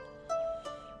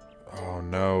 Oh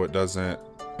no, it doesn't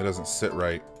sit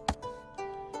right.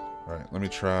 Alright, let me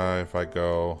try if I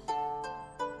go...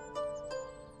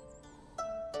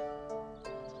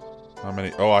 How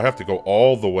many? Oh, I have to go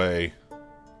all the way.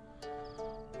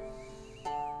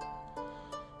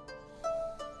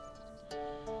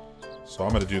 So I'm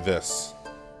going to do this.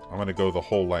 I'm going to go the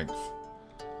whole length.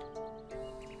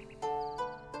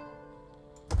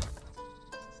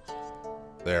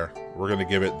 There. We're going to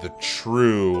give it the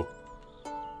true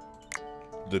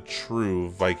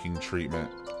Viking treatment.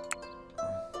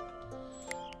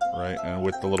 Right? And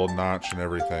with the little notch and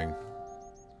everything.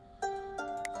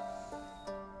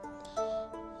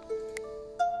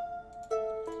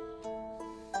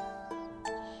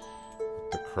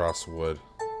 The crosswood.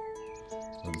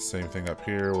 And the same thing up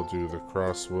here, we'll do the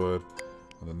crosswood.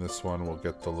 And then this one will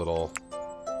get the little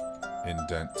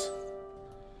indent.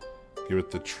 Give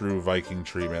it the true Viking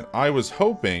treatment. I was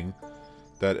hoping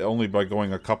that only by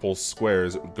going a couple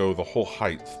squares it would go the whole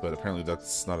height, but apparently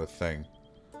that's not a thing.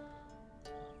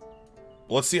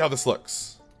 Let's see how this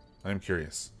looks. I'm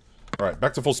curious. Alright,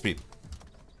 back to full speed.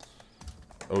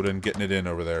 Odin getting it in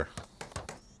over there.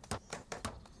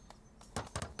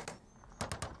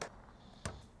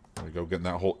 There we go, getting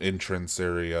that whole entrance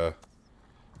area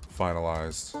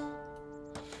finalized.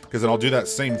 Because then I'll do that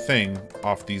same thing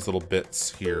off these little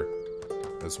bits here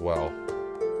as well.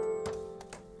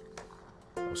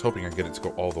 I was hoping I'd get it to go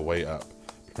all the way up.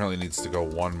 Apparently it needs to go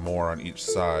one more on each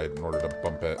side in order to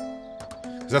bump it.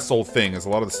 Because that's the whole thing, is a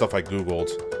lot of the stuff I googled,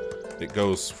 it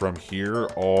goes from here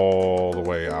all the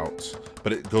way out.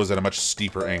 But it goes at a much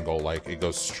steeper angle, like it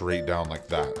goes straight down like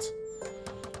that.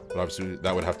 But obviously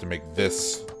that would have to make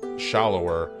this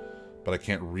shallower, but I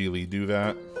can't really do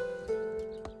that.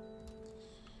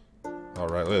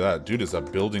 Alright, look at that. Dude is a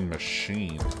building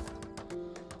machine.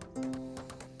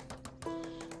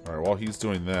 Alright, while he's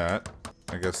doing that,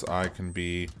 I guess I can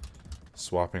be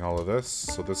swapping all of this.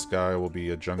 So this guy will be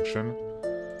a junction.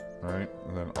 Alright,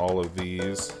 and then all of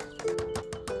these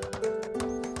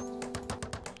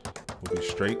will be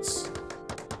straights.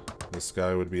 This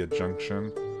guy would be a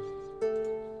junction.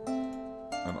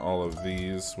 And all of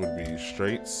these would be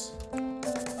straights. And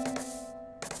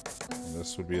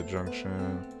this would be a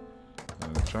junction.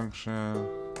 And a junction.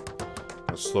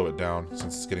 Let's slow it down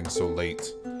since it's getting so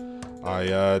late.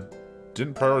 I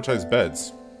didn't prioritize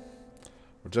beds,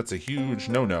 which that's a huge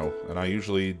no-no, and I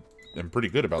usually am pretty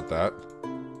good about that.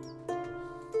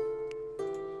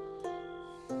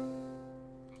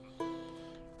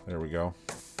 There we go.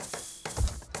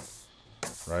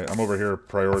 Right, I'm over here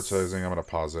prioritizing. I'm gonna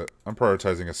pause it. I'm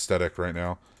prioritizing aesthetic right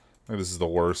now. I think this is the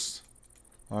worst.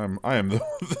 I am the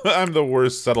I'm the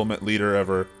worst settlement leader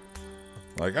ever.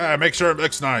 Like, make sure it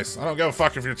looks nice. I don't give a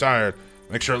fuck if you're tired.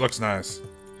 Make sure it looks nice.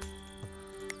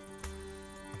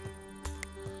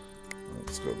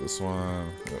 Let's go this one.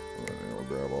 Yep, we'll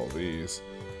grab all these.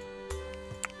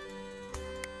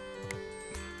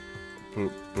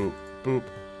 Boop, boop, boop,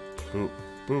 boop,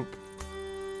 boop.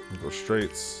 We'll go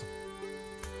straights.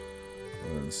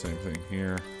 And then the same thing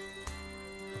here.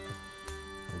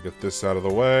 We'll get this out of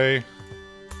the way.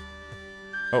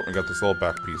 Oh, I got this little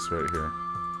back piece right here.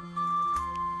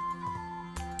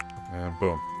 And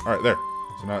boom. Alright, there.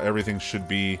 So now everything should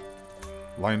be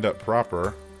lined up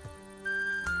proper.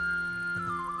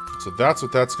 So that's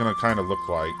what that's going to kind of look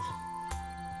like.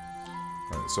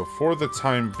 Alright, so for the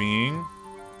time being,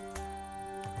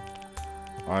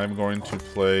 I'm going to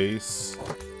place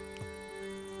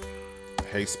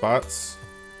hay spots.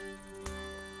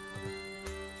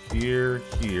 Here,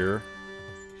 here,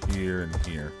 here, and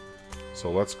here.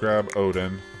 So let's grab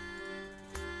Odin.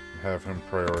 Have him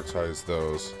prioritize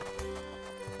those.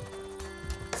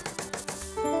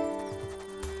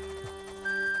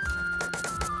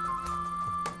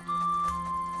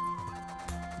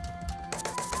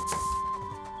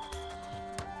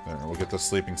 There, we'll get the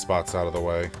sleeping spots out of the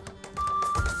way.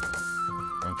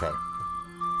 Okay.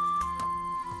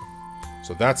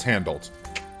 So that's handled.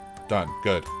 Done.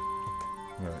 Good.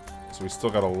 Alright. So we still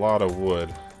got a lot of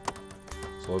wood.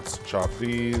 So let's chop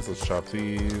these, let's chop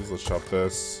these, let's chop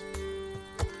this.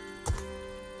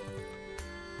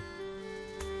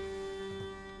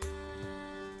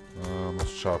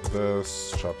 Let's chop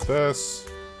this, chop this.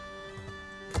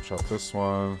 Chop this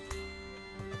one.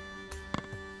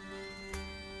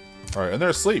 Alright, and they're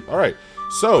asleep. Alright.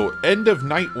 So, end of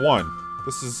night 1.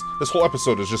 This whole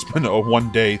episode has just been a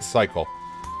one-day cycle.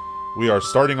 We are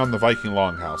starting on the Viking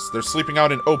Longhouse. They're sleeping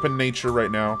out in open nature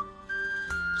right now.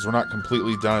 Because we're not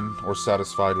completely done or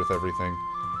satisfied with everything.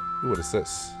 Ooh, what is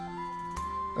this?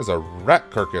 That's a rat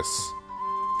carcass.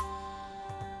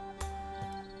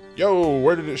 Yo,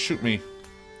 where did it shoot me?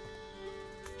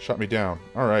 Shot me down.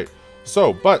 Alright.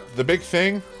 So, but the big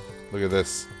thing... Look at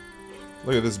this.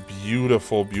 Look at this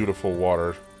beautiful, beautiful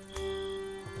water.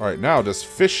 Alright, now does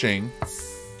fishing...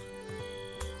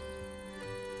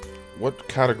 What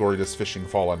category does fishing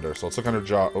fall under? So let's look under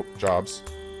jobs.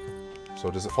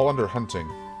 So does it fall under hunting?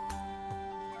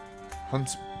 Hunt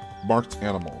marked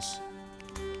animals.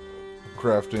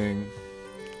 Crafting.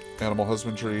 Animal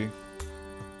husbandry.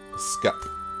 Skep.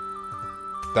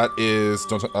 That is...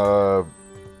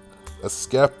 a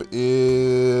skep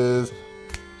is...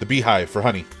 the beehive for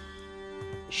honey.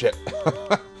 Shit.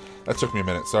 That took me a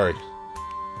minute, sorry.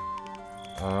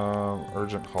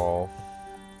 Urgent call.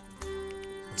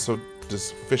 So,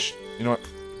 does fish... You know what?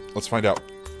 Let's find out.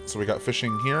 So we got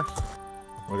fishing here.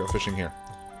 We got fishing here.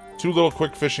 2 little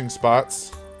quick fishing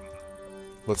spots.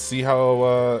 Let's see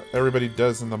how everybody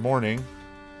does in the morning.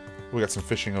 We got some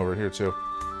fishing over here, too.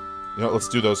 You know what? Let's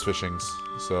do those fishings.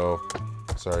 So,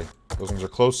 sorry. Those ones are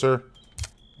closer.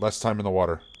 Less time in the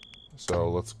water. So,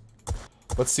 let's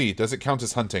see. Does it count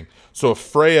as hunting? So if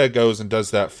Freya goes and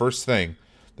does that first thing,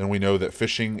 then we know that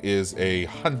fishing is a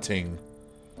hunting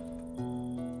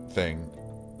thing.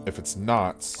 If it's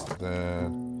not,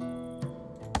 then...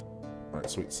 Alright,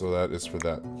 sweet. So that is for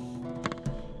that.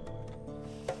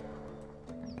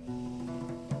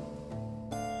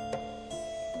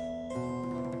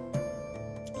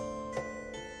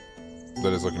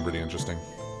 That is looking pretty interesting.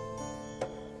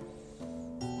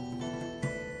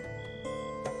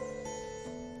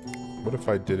 What if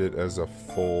I did it as a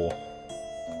full...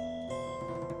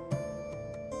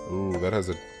 Ooh, that has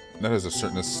a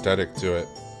certain aesthetic to it.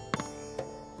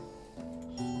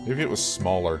 Maybe it was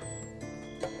smaller.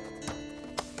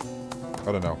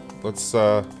 I don't know. Let's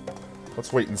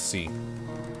wait and see. You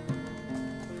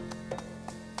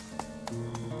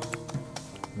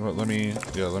know what, let me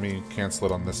cancel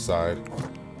it on this side.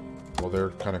 While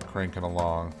they're kind of cranking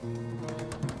along.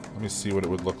 Let me see what it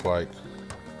would look like.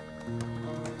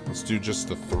 Let's do just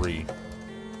the 3.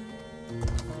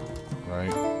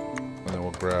 Right? And then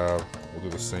we'll do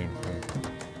the same thing.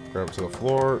 Grab it to the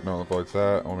floor. No, look like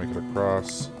that. I'll make it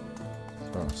across.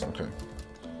 Okay.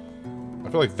 I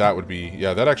feel like that would be...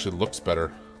 Yeah, that actually looks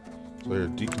better. So here,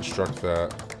 deconstruct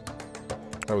that.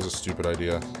 That was a stupid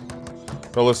idea.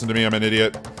 Don't listen to me, I'm an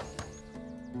idiot.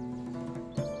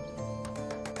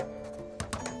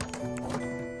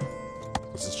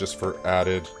 This is just for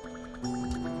added...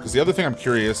 Because the other thing I'm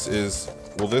curious is,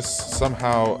 will this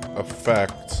somehow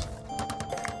affect,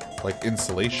 like,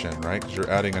 insulation, right? Because you're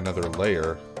adding another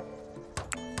layer.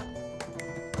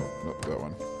 Oh, nope, that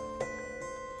one.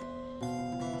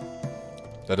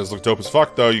 That does look dope as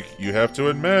fuck, though. You have to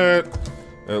admit,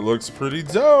 it looks pretty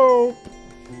dope.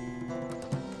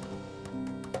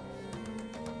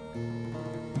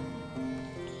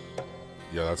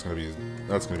 Yeah, that's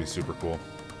gonna be super cool.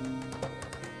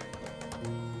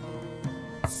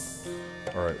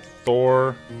 Alright,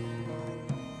 Thor.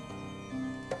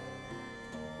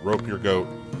 Rope your goat.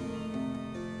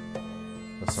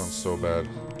 That sounds so bad.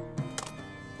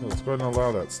 Yeah, let's go ahead and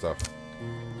allow that stuff.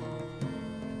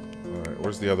 Alright,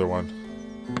 where's the other one?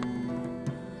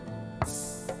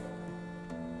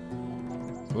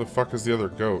 Where the fuck is the other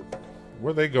goat? What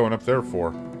are they going up there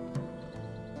for?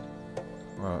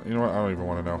 You know what? I don't even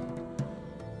want to know.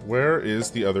 Where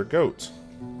is the other goat?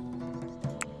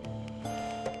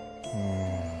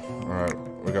 Alright,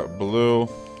 we got blue.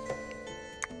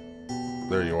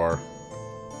 There you are.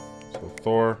 So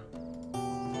Thor.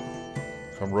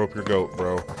 Come rope your goat,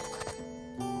 bro.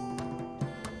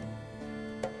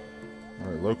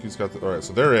 Alright, Loki's got the... Alright,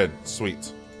 so they're in.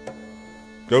 Sweet.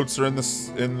 Goats are in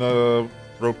the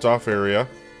roped off area.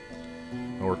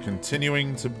 And we're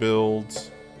continuing to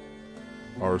build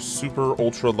our super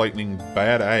ultra lightning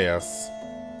badass.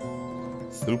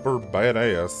 Super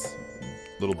badass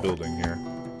little building here.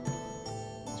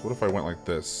 So what if I went like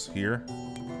this? Here?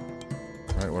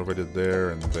 Alright, what if I did there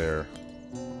and there?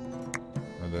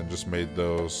 And then just made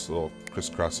those little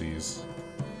crisscrossies.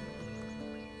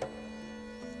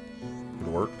 Could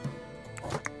work.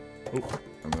 Oop.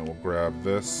 And then we'll grab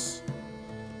this.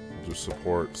 We'll do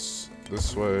supports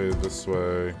this way,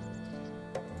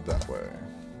 that way.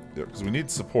 Yeah, because we need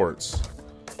supports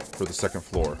for the second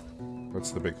floor.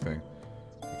 That's the big thing.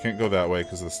 We can't go that way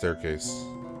because of the staircase.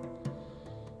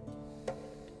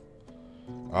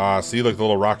 Ah, see, like the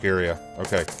little rock area.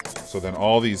 Okay, so then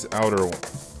all these outer...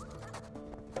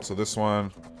 So this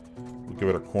one, we'll give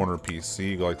it a corner piece.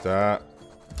 See, like that.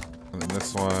 And then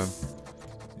this one,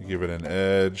 you give it an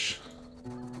edge.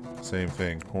 Same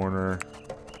thing, corner.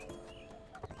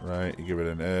 Right, you give it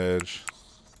an edge.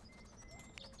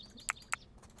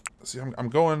 See, I'm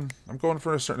going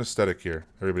for a certain aesthetic here.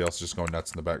 Everybody else is just going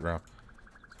nuts in the background.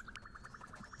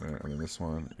 There, and then this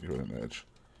one, you give it an edge.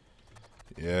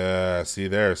 Yeah, see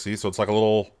there, see? So it's like a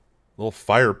little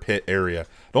fire pit area.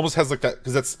 It almost has like that,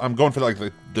 because that's, I'm going for like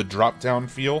the drop down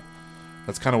feel.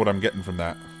 That's kind of what I'm getting from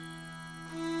that.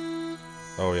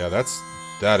 Oh yeah,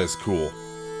 that is cool.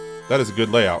 That is a good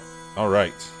layout.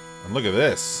 Alright. And look at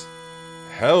this.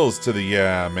 Hells to the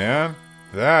yeah, man.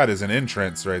 That is an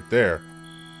entrance right there.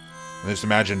 And just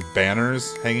imagine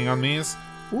banners hanging on these.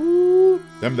 Woo!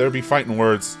 Them there be fighting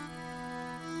words.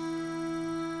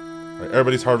 Alright,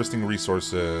 everybody's harvesting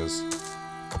resources.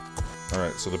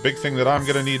 Alright, so the big thing that I'm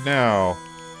gonna need now,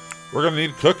 we're gonna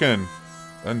need cooking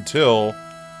until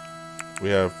we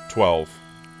have 12.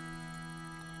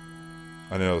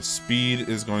 I know, speed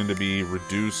is going to be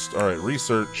reduced. Alright,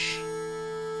 research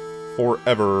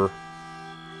forever.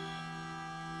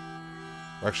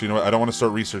 Actually, you know what? I don't want to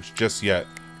start research just yet.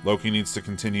 Loki needs to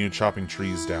continue chopping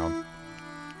trees down.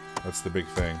 That's the big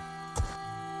thing.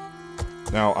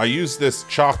 Now, I use this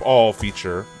chop all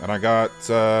feature, and I got,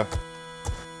 well,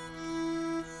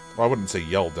 I wouldn't say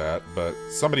yelled at, but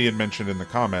somebody had mentioned in the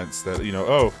comments that, you know,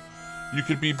 oh, you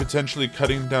could be potentially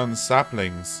cutting down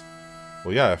saplings.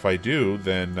 Well, yeah, if I do,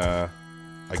 then, I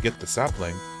get the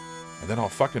sapling, and then I'll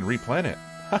fucking replant it.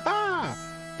 Haha!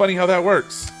 Funny how that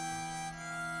works.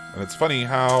 And it's funny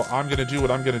how I'm gonna do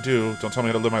what I'm gonna do. Don't tell me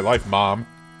how to live my life, Mom.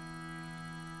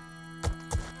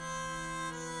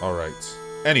 Alright.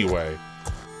 Anyway,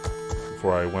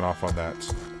 before I went off on that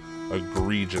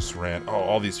egregious rant. Oh,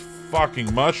 all these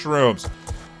fucking mushrooms.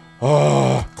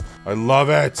 Oh, I love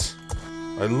it.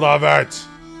 I love it.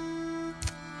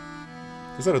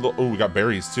 Is that a little... Oh, we got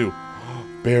berries, too.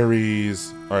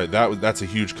 Berries. Alright, that's a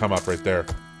huge come up right there.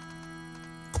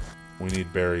 We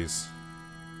need berries.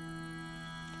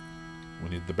 We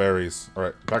need the berries.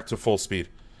 Alright, back to full speed.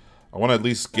 I want to at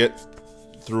least get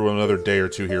through another day or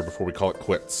two here before we call it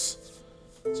quits.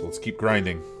 So let's keep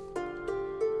grinding.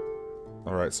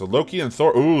 Alright, so Loki and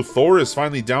Thor... Ooh, Thor is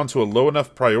finally down to a low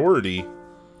enough priority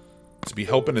to be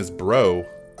helping his bro.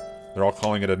 They're all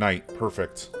calling it a night.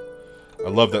 Perfect. I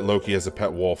love that Loki has a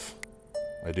pet wolf.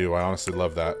 I do. I honestly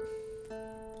love that.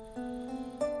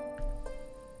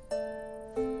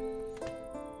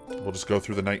 We'll just go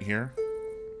through the night here.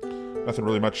 Nothing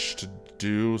really much to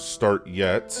do start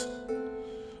yet.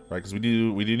 Right, because we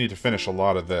do need to finish a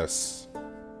lot of this.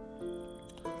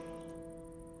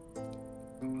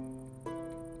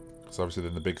 Because obviously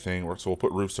then the big thing works. So we'll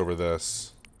put roofs over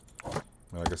this.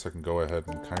 And I guess I can go ahead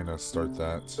and kind of start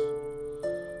that.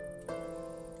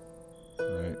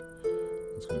 Right.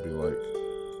 It's going to be like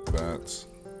that.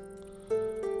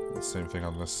 The same thing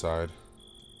on this side.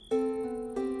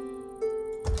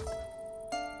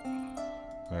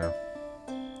 There.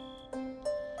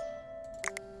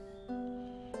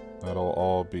 That'll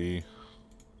all be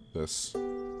this.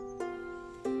 And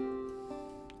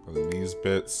then these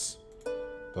bits,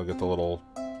 they'll get the little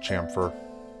chamfer.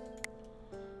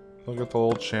 They'll get the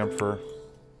little chamfer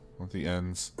with the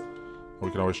ends.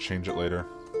 We can always change it later.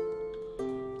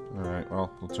 Alright, well,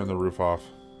 we'll turn the roof off.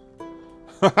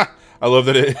 I love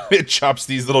that it chops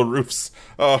these little roofs.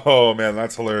 Oh, man,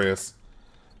 that's hilarious.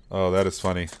 Oh, that is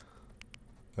funny.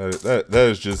 That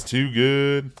is just too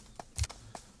good.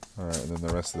 Alright, and then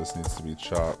the rest of this needs to be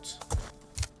chopped.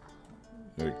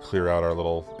 Gotta clear out our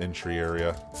little entry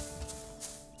area.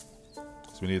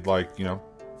 So we need, like, you know,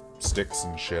 sticks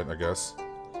and shit, I guess.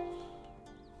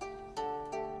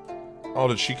 Oh,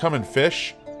 did she come and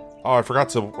fish? Oh, I forgot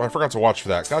to watch for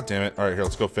that. God damn it. Alright, here,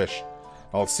 let's go fish.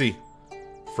 Now, let's see.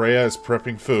 Freya is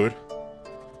prepping food.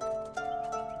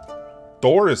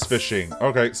 Thor is fishing.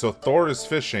 Okay, so Thor is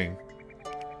fishing.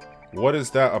 What is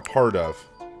that a part of?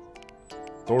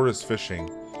 Thor is fishing.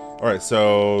 Alright,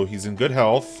 so he's in good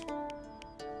health.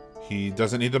 He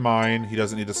doesn't need to mine. He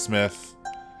doesn't need to smith.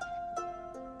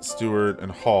 Steward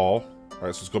and haul.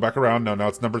 Alright, so let's go back around. No, now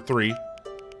it's number 3.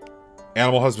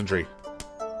 Animal husbandry.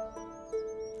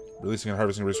 Releasing and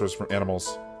harvesting resources from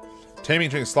animals. Taming,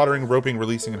 training, slaughtering, roping,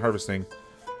 releasing, and harvesting.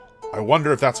 I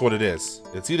wonder if that's what it is.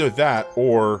 It's either that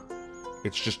or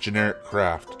it's just generic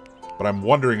craft. But I'm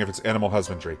wondering if it's animal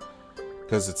husbandry.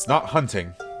 Because it's not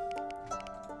hunting.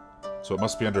 So it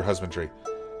must be under husbandry.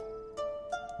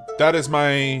 That is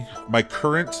my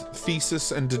current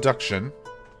thesis and deduction.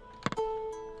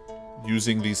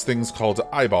 Using these things called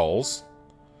eyeballs.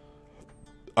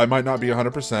 I might not be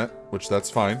 100%, which that's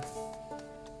fine.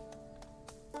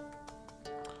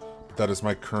 But that is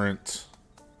my current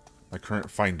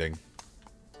finding.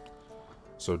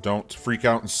 So don't freak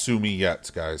out and sue me yet,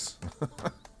 guys.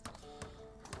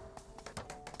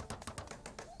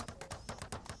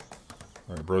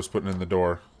 Alright, bro's putting in the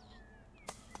door.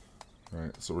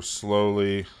 Alright, so we're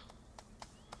slowly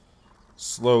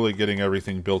getting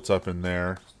everything built up in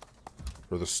there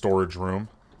for the storage room.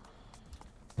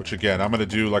 Which again, I'm going to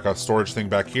do like a storage thing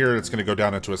back here. It's going to go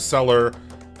down into a cellar.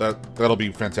 That'll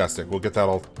be fantastic. We'll get that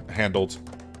all handled.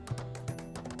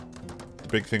 The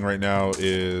big thing right now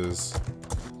is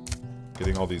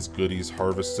getting all these goodies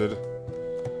harvested,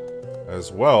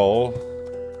 as well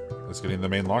as getting the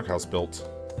main loghouse built.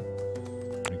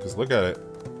 Because look at it.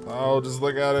 Oh, just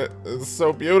look at it. It's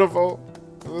so beautiful.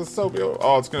 It's so beautiful.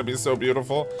 Oh, it's going to be so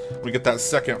beautiful. We get that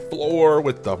second floor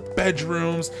with the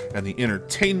bedrooms and the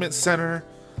entertainment center.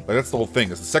 Like, that's the whole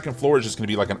thing. Is the second floor is just going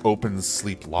to be like an open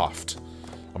sleep loft.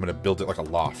 I'm going to build it like a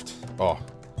loft. Oh,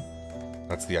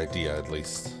 that's the idea, at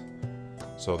least.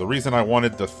 So the reason I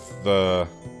wanted the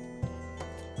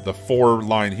 4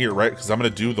 line here, right? Because I'm going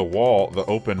to do the wall, the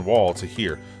open wall to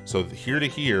here. So here to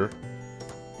here,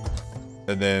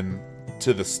 and then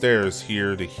to the stairs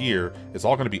here to here is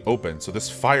all going to be open. So this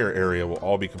fire area will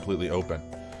all be completely open.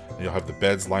 And you'll have the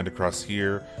beds lined across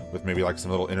here with maybe like some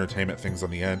little entertainment things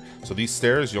on the end. So these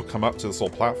stairs, you'll come up to this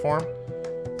little platform,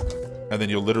 and then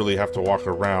you'll literally have to walk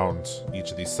around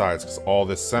each of these sides because all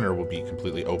this center will be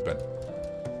completely open.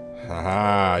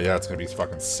 Haha, yeah, it's going to be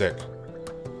fucking sick.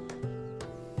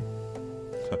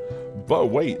 But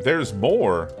wait, there's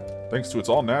more! Thanks to its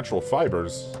all-natural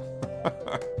fibers.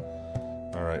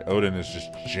 Alright, Odin is just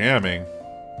jamming.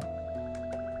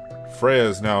 Freya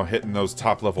is now hitting those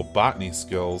top-level botany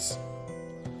skills.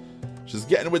 She's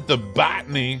getting with the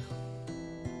botany!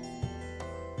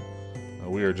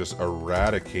 We are just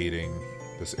eradicating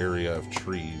this area of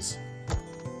trees.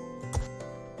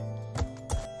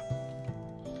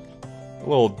 A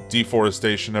little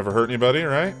deforestation never hurt anybody,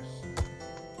 right?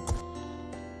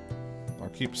 I'll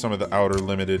keep some of the outer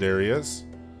limited areas.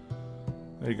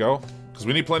 There you go. Because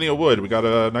we need plenty of wood. We got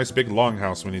a nice big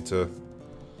longhouse we need to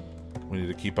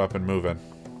keep up and moving.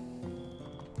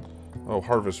 Oh,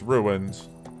 harvest ruins.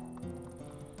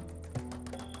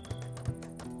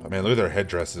 Oh man, look at their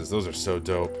headdresses. Those are so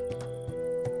dope.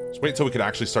 Just wait until we can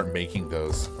actually start making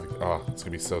those. Like, oh, it's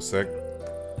gonna be so sick.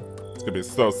 It's gonna be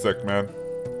so sick, man.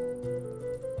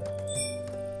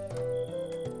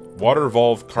 Water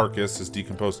valve carcass is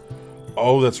decomposed.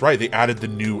 Oh, that's right. They added the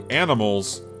new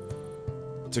animals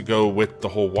to go with the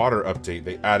whole water update.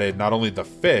 They added not only the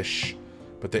fish,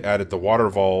 but they added the water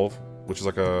valve, which is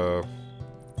like a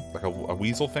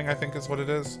weasel thing, I think is what it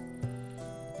is.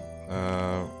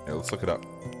 Yeah, let's look it up.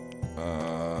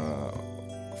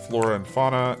 Flora and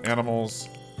fauna, animals.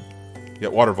 Yeah,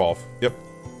 water valve. Yep.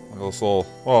 Like this little,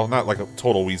 well, not like a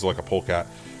total weasel, like a polecat.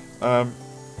 I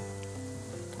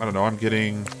don't know. I'm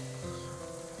getting.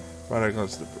 Right,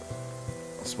 goes the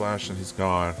splash, and he's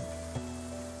gone.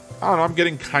 I don't know. I'm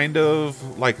getting kind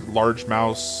of like large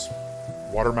mouse,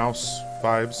 water mouse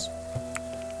vibes.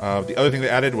 The other thing they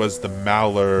added was the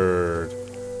mallard.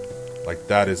 Like,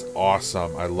 that is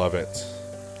awesome. I love it.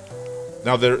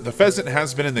 Now, the pheasant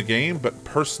has been in the game, but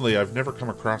personally, I've never come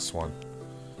across one.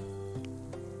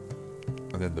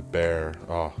 And then the bear.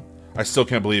 Oh, I still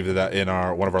can't believe that in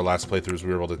one of our last playthroughs, we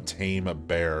were able to tame a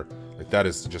bear. Like, that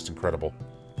is just incredible.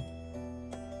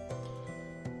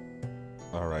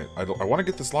 Alright, I want to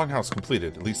get this longhouse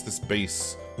completed. At least this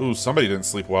base. Ooh, somebody didn't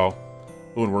sleep well.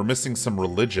 Ooh, and we're missing some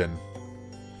religion.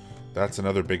 That's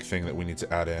another big thing that we need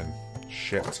to add in.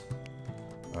 Shit.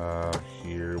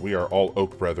 Here, we are all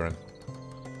oak brethren.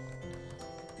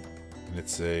 And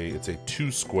it's a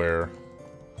 2 square.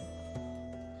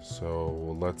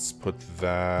 So let's put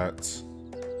that...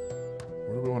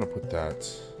 Where do we want to put that?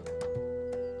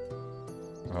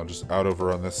 I'll just out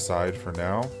over on this side for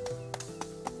now.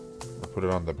 I'll put it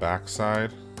on the back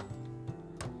side.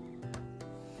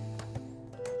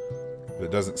 But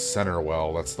it doesn't center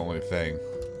well, that's the only thing.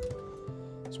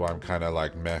 That's why I'm kind of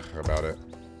like meh about it.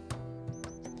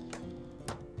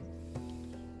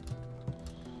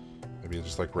 Maybe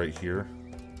just like right here.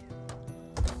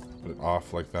 Put it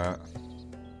off like that.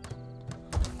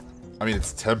 I mean,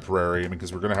 it's temporary,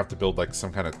 because we're going to have to build like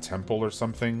some kind of temple or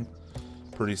something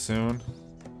pretty soon.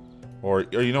 Or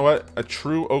you know what? A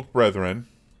true oak brethren,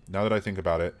 now that I think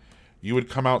about it, you would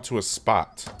come out to a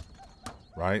spot.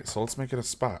 Right? So let's make it a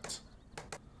spot.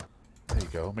 There you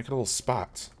go. Make it a little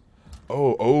spot.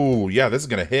 Oh, yeah, this is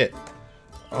going to hit.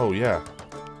 Oh, yeah.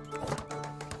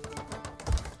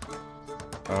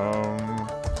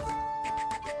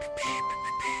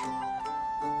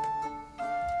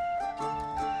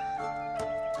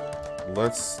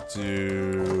 Let's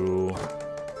do...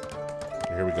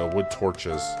 Here we go. Wood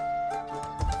torches.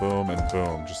 Boom and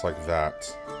boom. Just like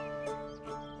that.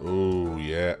 Ooh,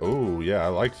 yeah. Ooh, yeah. I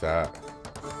like that.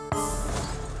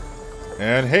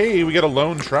 And hey, we get a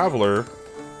lone traveler.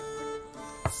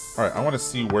 Alright, I want to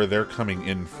see where they're coming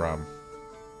in from.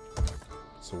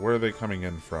 So where are they coming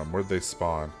in from? Where'd they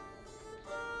spawn?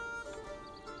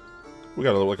 We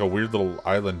got like a weird little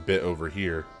island bit over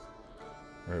here.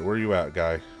 Alright, where are you at,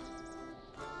 guy?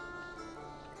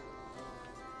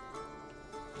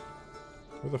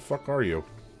 Where the fuck are you?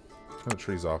 Turn the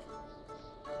trees off.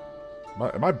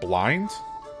 Am I blind?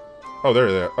 Oh,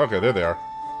 there they are. Okay, there they are.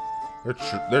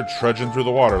 They're trudging through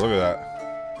the water. Look at that.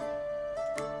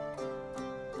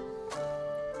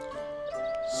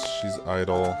 She's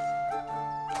idle.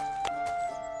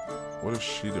 What does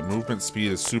she do? Movement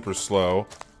speed is super slow.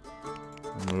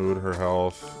 Mood, her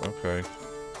health. Okay.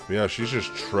 But yeah, she's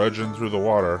just trudging through the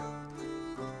water.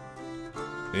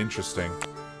 Interesting.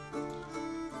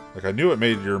 Like, I knew it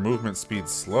made your movement speed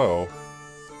slow.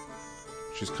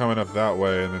 She's coming up that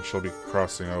way, and then she'll be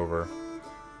crossing over.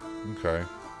 Okay.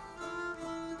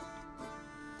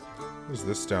 What is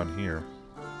this down here?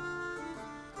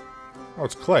 Oh,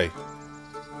 it's clay.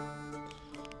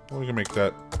 Well, we can make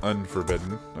that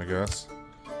unforbidden, I guess.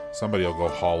 Somebody will go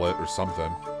haul it or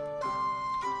something.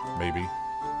 Maybe.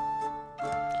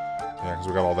 Yeah, because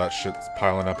we got all that shit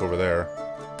piling up over there.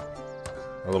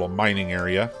 Our little mining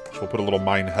area. We'll put a little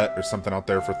mine hut or something out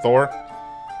there for Thor.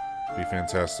 Be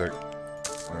fantastic.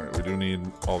 Alright, we do need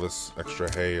all this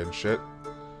extra hay and shit.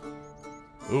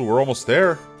 Ooh, we're almost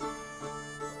there.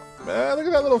 Man, look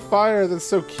at that little fire. That's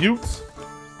so cute.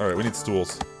 Alright, we need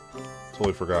stools.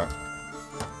 Totally forgot.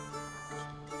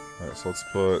 Alright, so let's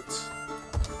put...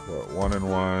 What, 1 and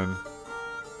 1.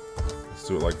 Let's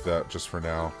do it like that just for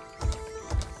now.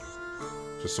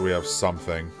 Just so we have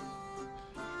something.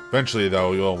 Eventually,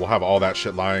 though, we'll have all that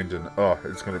shit lined, and oh,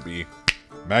 it's gonna be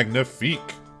magnifique.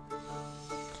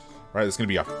 Right, it's gonna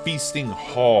be a feasting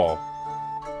hall.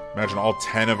 Imagine all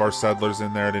 10 of our settlers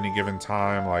in there at any given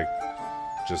time, like,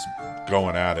 just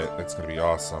going at it. It's gonna be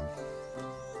awesome.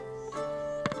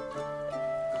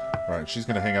 Alright, she's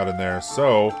gonna hang out in there.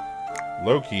 So,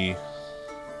 Loki,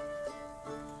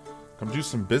 come do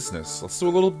some business. Let's do a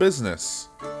little business.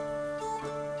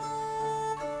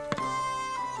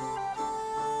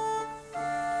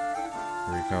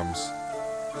 Here he comes.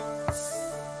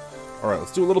 Alright,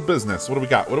 let's do a little business. What do we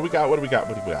got? What do we got? What do we got?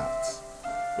 What do we got?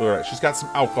 Alright, she's got some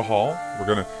alcohol. We're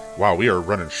gonna... Wow, we are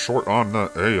running short on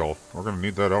the ale. We're gonna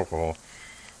need that alcohol.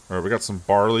 Alright, we got some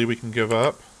barley we can give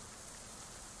up.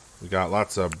 We got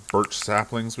lots of birch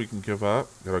saplings we can give up.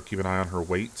 Gotta keep an eye on her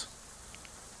weight.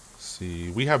 Let's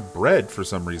see. We have bread for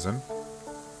some reason.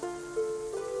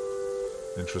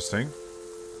 Interesting.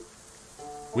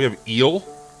 We have eel.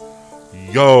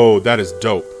 Yo, that is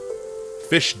dope.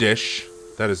 Fish dish.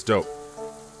 That is dope.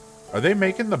 Are they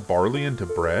making the barley into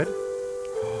bread?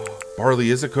 Barley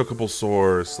is a cookable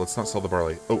source. Let's not sell the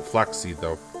barley. Oh, flaxseed,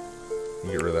 though.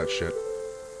 Get rid of that shit.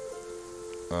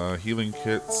 Healing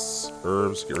kits.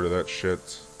 Herbs. Get rid of that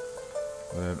shit.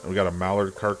 And we got a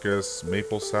mallard carcass.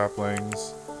 Maple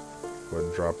saplings. Go ahead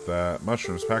and drop that.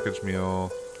 Mushrooms. Packaged meal.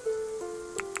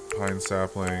 Pine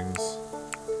saplings.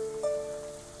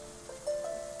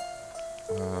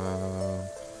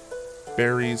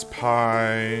 Berries,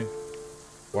 pie,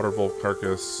 water wolf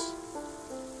carcass,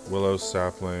 willow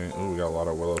sapling. Ooh, we got a lot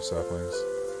of willow saplings.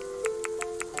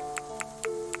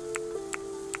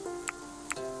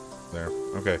 There.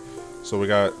 Okay. So we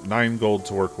got 9 gold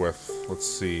to work with. Let's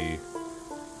see.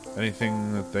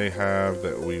 Anything that they have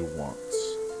that we want?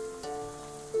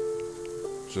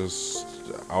 Just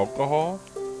alcohol?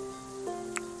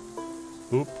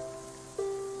 Poop.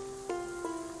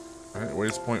 Alright,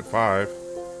 weighs 0.5.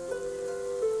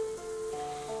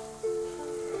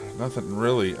 Nothing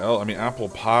really else. I mean, apple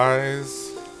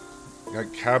pies.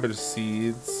 Got cabbage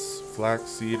seeds,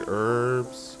 flaxseed,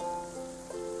 herbs.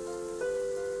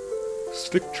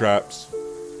 Stick traps.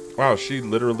 Wow, she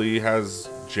literally has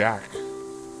Jack.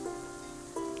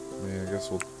 I mean, I guess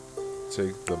we'll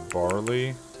take the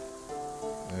barley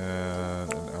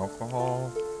and an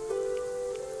alcohol.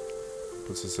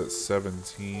 Puts us at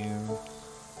 17.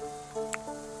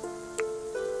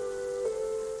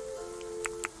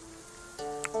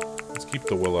 Let's keep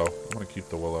the willow. I'm gonna keep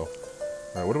the willow.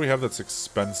 Alright, what do we have that's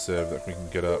expensive that we can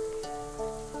get up?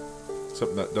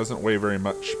 Something that doesn't weigh very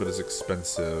much, but is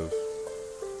expensive.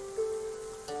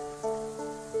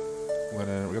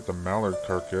 Linen. We got the mallard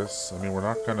carcass. I mean, we're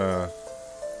not gonna...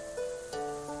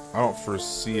 I don't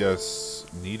foresee us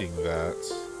needing that.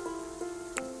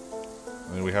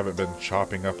 I mean, we haven't been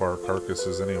chopping up our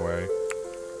carcasses anyway.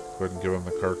 Go ahead and give them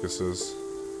the carcasses.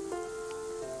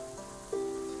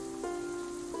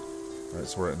 Alright,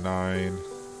 so we're at 9.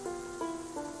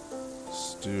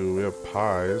 Stew. We have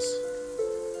pies.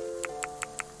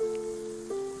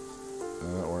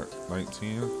 We're at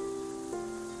 19.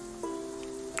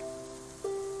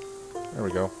 There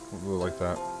we go. I really like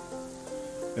that.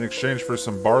 In exchange for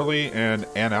some barley and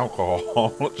an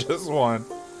alcohol. Just one.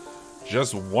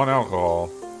 Just one alcohol.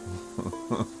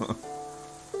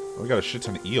 We got a shit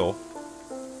ton of eel.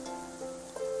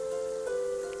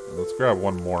 Let's grab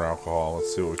one more alcohol.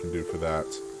 Let's see what we can do for that.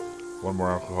 One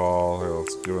more alcohol. Here,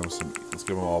 let's give them some. Let's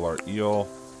give them all our eel.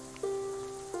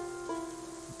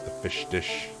 The fish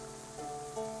dish.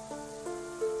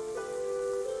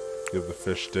 Give the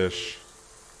fish dish.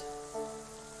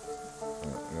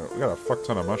 We got a fuck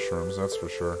ton of mushrooms, that's for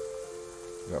sure.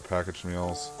 We got packaged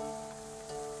meals.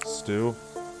 Stew.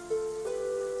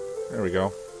 There we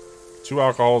go. 2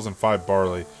 alcohols and 5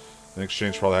 barley in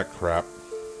exchange for all that crap.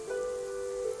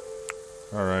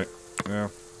 Alright. Yeah.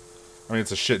 I mean,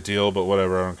 it's a shit deal, but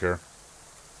whatever, I don't care.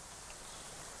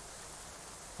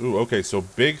 Ooh, okay, so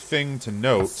big thing to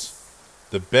note.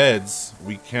 The beds,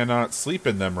 we cannot sleep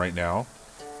in them right now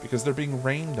because they're being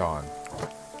rained on.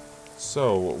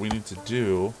 So, what we need to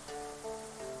do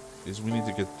is we need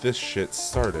to get this shit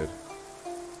started.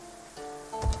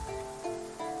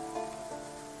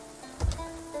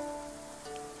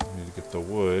 We need to get the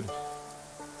wood.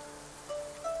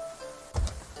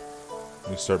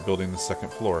 We start building the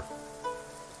second floor.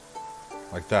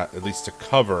 Like that, at least to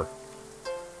cover.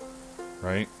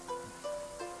 Right?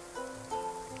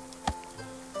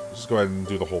 Just go ahead and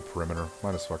do the whole perimeter.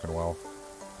 Might as fucking well.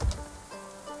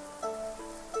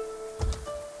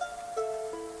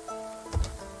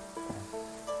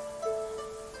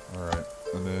 Alright,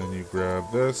 and then you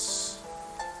grab this.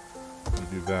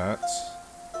 You do that.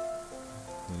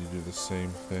 Then you do the same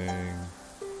thing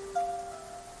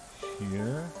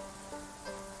here.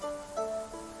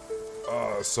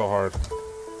 Oh, it's so hard.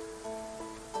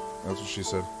 That's what she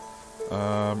said.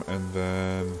 And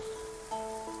then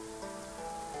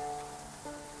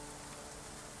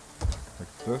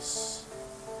like this.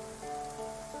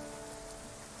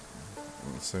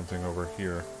 And the same thing over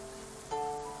here.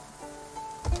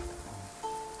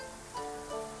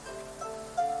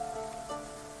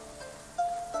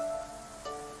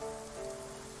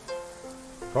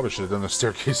 Probably should have done the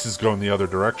staircases going the other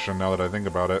direction now that I think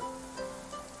about it.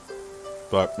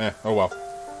 But, oh well.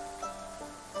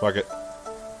 Fuck it.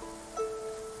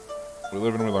 We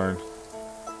live and we learn.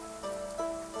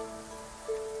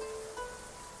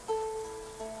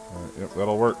 Alright, yep,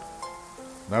 that'll work.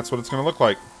 And that's what it's going to look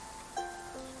like.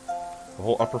 The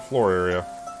whole upper floor area.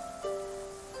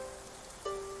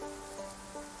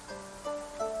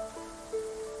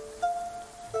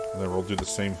 And then we'll do the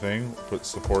same thing. Put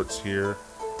supports here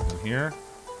and here.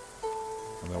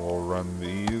 And then we'll run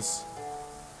these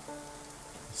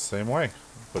the same way.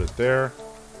 Put it there.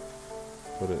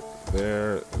 Put it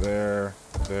there, there,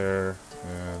 there,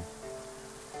 and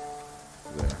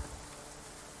there.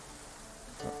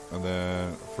 And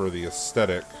then for the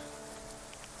aesthetic,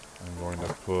 I'm going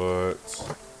to put,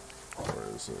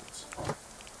 where is it?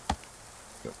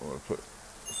 Yep, I'm going to put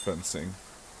fencing.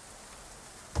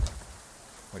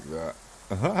 Like that.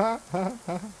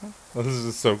 This is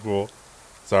just so cool.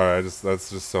 Sorry,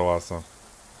 that's just so awesome.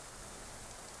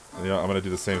 You know, I'm going to do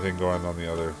the same thing going on the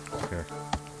other, here.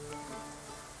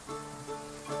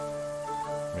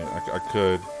 I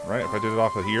could, right? If I did it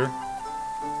off of here,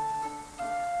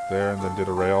 there, and then did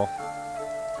a rail,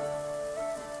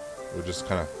 it would just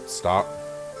kind of stop.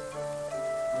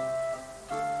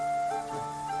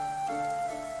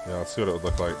 Yeah, let's see what it would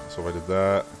look like. So if I did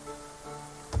that,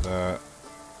 that,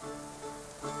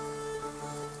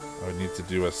 I need to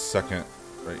do a second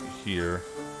right here.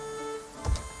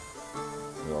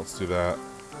 Yeah, let's do that.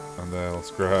 And then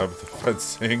let's grab the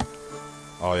fencing.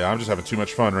 Oh yeah, I'm just having too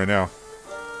much fun right now.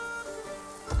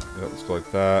 Yeah, let's go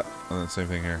like that. And then same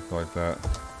thing here. Go like that.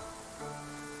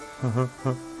 Oh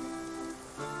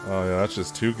yeah, that's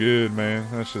just too good, man.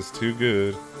 That's just too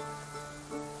good.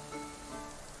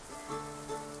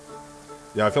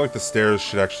 Yeah, I feel like the stairs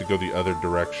should actually go the other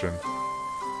direction.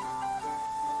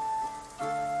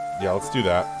 Yeah, let's do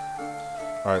that.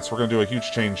 Alright, so we're going to do a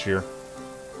huge change here.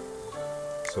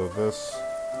 So this...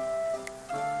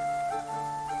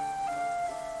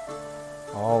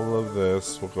 all of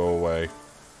this will go away.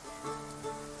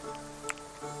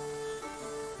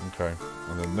 Okay.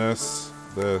 And then this...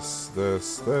 this...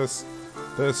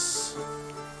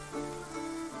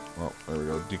 Well, there we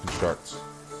go. Deconstruct.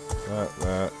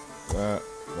 That.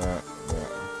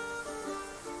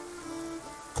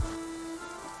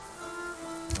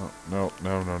 Oh, no.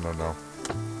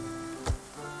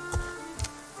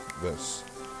 This.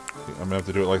 I'm gonna have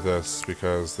to do it like this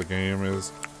because the game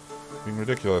is being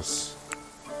ridiculous.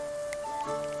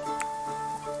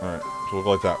 Alright, so we'll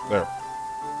go like that. There.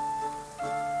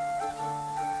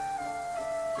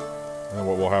 And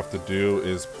what we'll have to do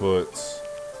is put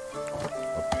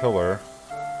a pillar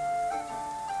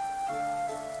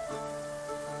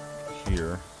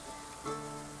here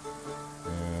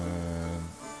and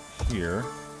here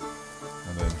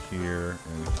and then here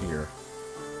and here,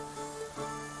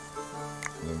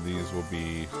 and then these will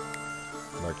be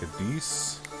like a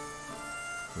dice.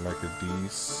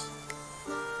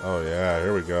 Oh yeah,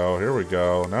 here we go,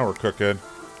 now we're cooking.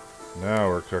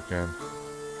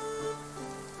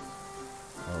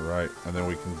 Alright, and then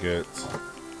we can get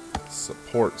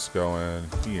supports going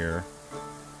here.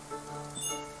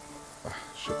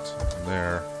 Shit, and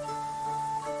there.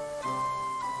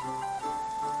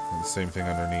 And the same thing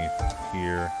underneath.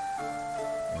 Here.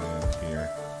 And here.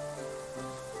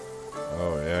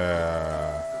 Oh,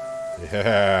 yeah.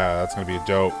 Yeah, that's going to be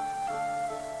dope.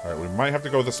 Alright, we might have to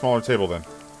go with a smaller table then.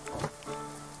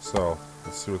 So,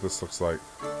 let's see what this looks like.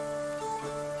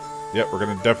 Yep, we're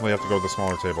going to definitely have to go with a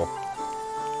smaller table.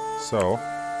 So,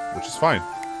 which is fine.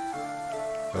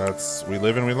 We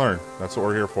live and we learn. That's what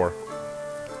we're here for.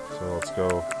 So let's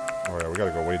go. Oh yeah, we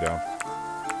gotta go way down.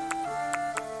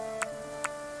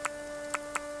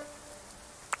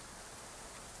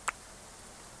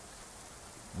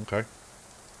 Okay.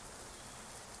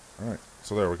 Alright,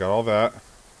 so there, we got all that.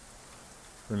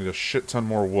 We're gonna need a shit ton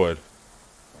more wood.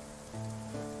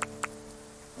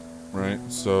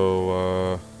 Right,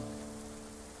 so,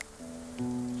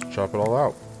 let's chop it all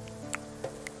out.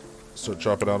 Start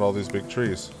chopping out all these big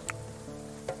trees.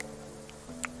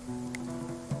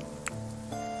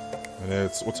 And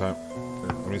it's, what time? Here,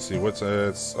 let me see,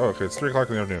 it's, oh, okay, it's 3 o'clock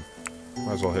in the afternoon.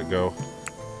 Might as well hit go.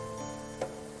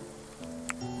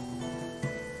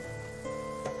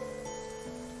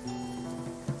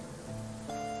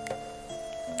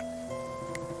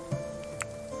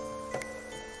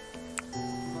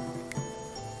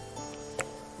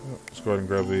 Let's go ahead and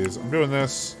grab these. I'm doing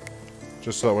this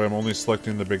just so that way I'm only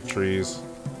selecting the big trees.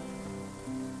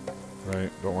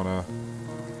 Right, don't wanna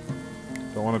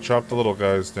chop the little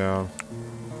guys down.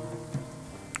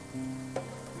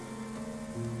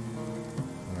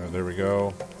 Alright, there we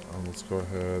go. Let's go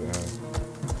ahead and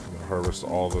harvest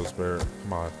all those berries.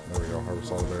 Come on, there we go,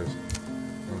 harvest all the berries.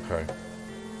 Okay.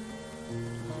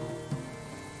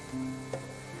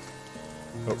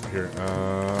 Oh, here,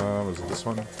 is it this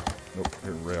one? Nope,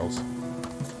 here, rails.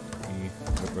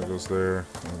 Nope, that goes there,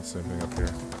 and the same thing up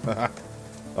here.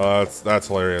 That's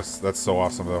hilarious. That's so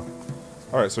awesome, though.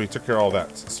 Alright, so he took care of all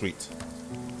that. Sweet.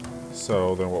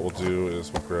 So, then what we'll do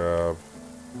is we'll grab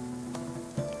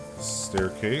a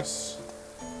staircase.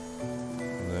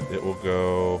 And then it will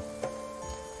go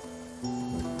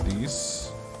like these.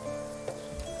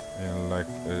 And like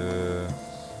a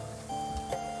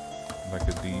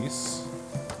these.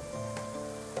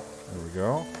 There we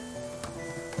go.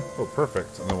 Oh,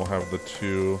 perfect. And then we'll have the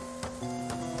 2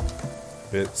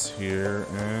 bits here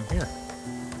and here.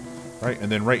 Right, and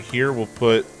then right here we'll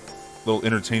put little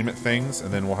entertainment things,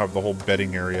 and then we'll have the whole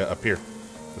bedding area up here.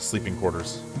 The sleeping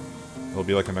quarters. It'll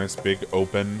be like a nice big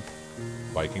open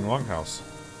Viking longhouse.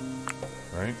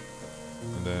 Right?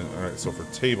 And then, alright, so for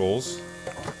tables,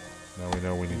 now we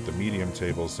know we need the medium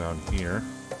tables down here.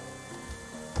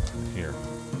 And here.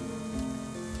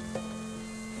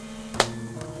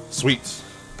 Sweet.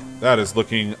 That is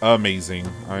looking amazing.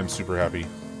 I am super happy.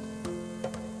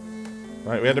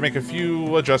 Right, we had to make a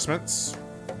few adjustments,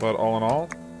 but all in all,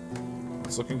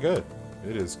 it's looking good.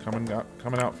 It is coming out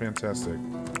fantastic.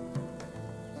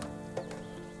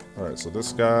 Alright, so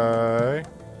this guy,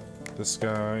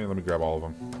 let me grab all of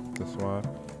them. This one,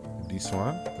 this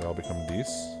one, they all become these.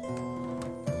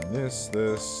 And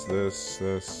this.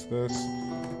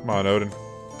 Come on, Odin.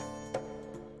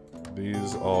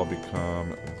 These all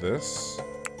become this.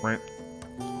 Right.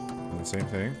 And the same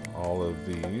thing, all of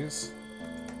these.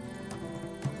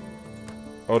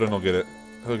 Odin will get it.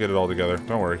 He'll get it all together.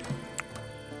 Don't worry.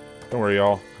 Don't worry,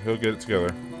 y'all. He'll get it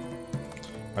together.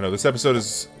 I know this episode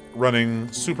is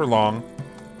running super long,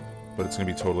 but it's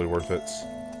gonna be totally worth it.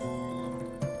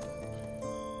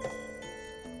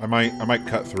 I might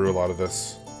cut through a lot of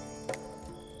this.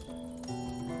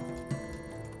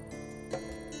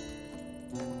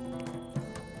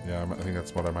 Yeah, I think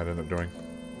that's what I might end up doing.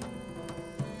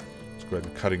 Let's go ahead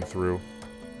and cutting through.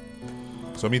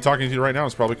 So me talking to you right now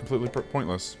is probably completely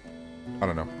pointless. I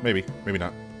don't know. Maybe. Maybe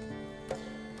not.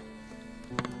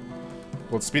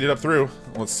 Let's speed it up through.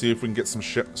 Let's see if we can get some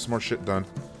more shit done.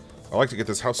 I like to get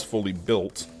this house fully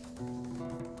built.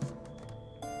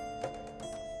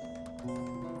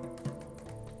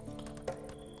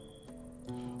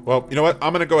 Well, you know what?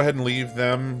 I'm going to go ahead and leave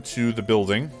them to the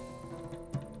building.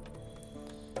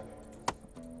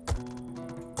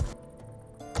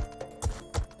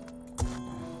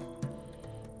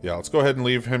 Yeah, let's go ahead and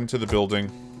leave him to the building.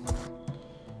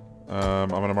 I'm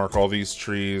going to mark all these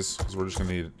trees, because we're just going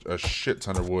to need a shit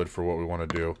ton of wood for what we want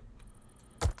to do.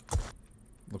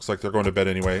 Looks like they're going to bed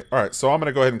anyway. Alright, so I'm going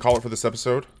to go ahead and call it for this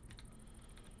episode.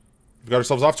 We've got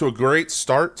ourselves off to a great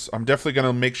start. I'm definitely going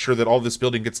to make sure that all this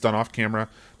building gets done off camera.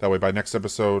 That way by next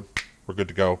episode, we're good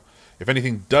to go. If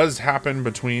anything does happen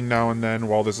between now and then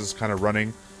while this is kind of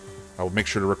running, I will make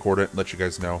sure to record it and let you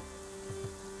guys know.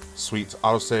 Sweet.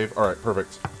 Autosave. Alright,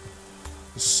 perfect.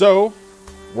 So,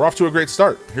 we're off to a great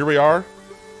start. Here we are.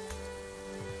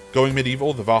 Going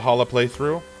medieval, the Valhalla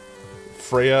playthrough.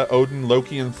 Freya, Odin,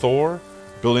 Loki, and Thor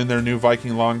building their new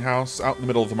Viking longhouse out in the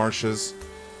middle of the marshes.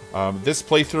 This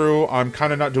playthrough, I'm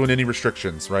kind of not doing any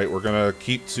restrictions, right? We're going to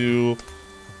keep to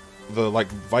the, like,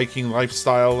 Viking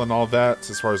lifestyle and all that,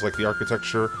 as far as, like, the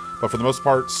architecture. But for the most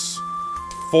part,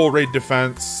 full raid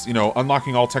defense, you know,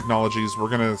 unlocking all technologies. We're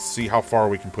going to see how far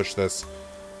we can push this.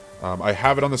 I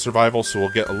have it on the survival, so we'll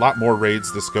get a lot more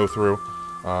raids this go through.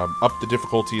 Up the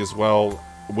difficulty as well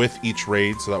with each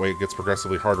raid, so that way it gets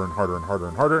progressively harder and harder and harder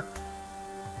and harder.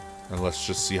 And let's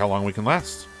just see how long we can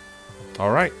last.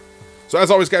 Alright. So as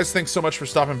always, guys, thanks so much for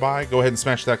stopping by. Go ahead and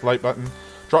smash that like button.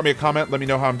 Drop me a comment. Let me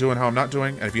know how I'm doing, how I'm not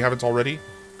doing. And if you haven't already,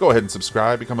 go ahead and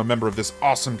subscribe. Become a member of this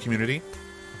awesome community.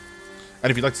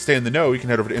 And if you'd like to stay in the know, you can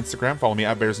head over to Instagram. Follow me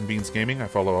at Bears and Beans Gaming. I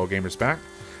follow all gamers back.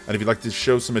 And if you'd like to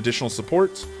show some additional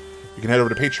support, you can head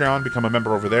over to Patreon, become a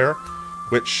member over there,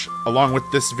 which, along with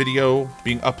this video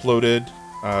being uploaded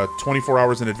 24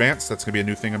 hours in advance, that's going to be a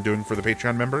new thing I'm doing for the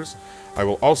Patreon members. I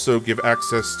will also give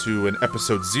access to an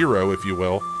episode 0, if you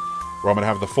will, where I'm going to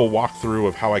have the full walkthrough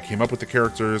of how I came up with the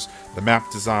characters, the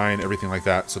map design, everything like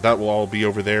that. So that will all be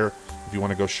over there if you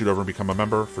want to go shoot over and become a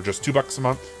member for just $2 a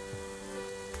month.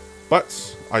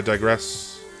 But I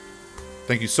digress.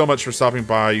 Thank you so much for stopping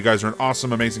by. You guys are an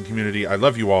awesome, amazing community. I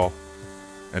love you all.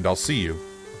 And I'll see you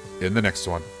in the next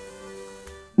one.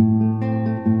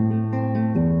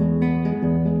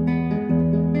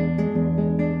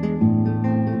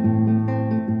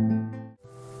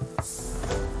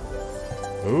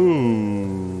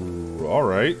 Ooh,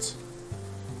 alright.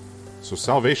 So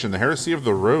salvation, the heresy of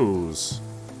the rose.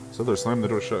 So they're slamming the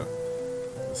door shut.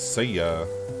 Freya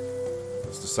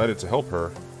has decided to help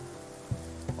her.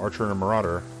 Archer and a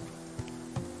marauder.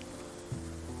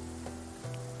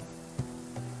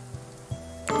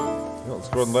 Let's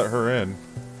go ahead and let her in.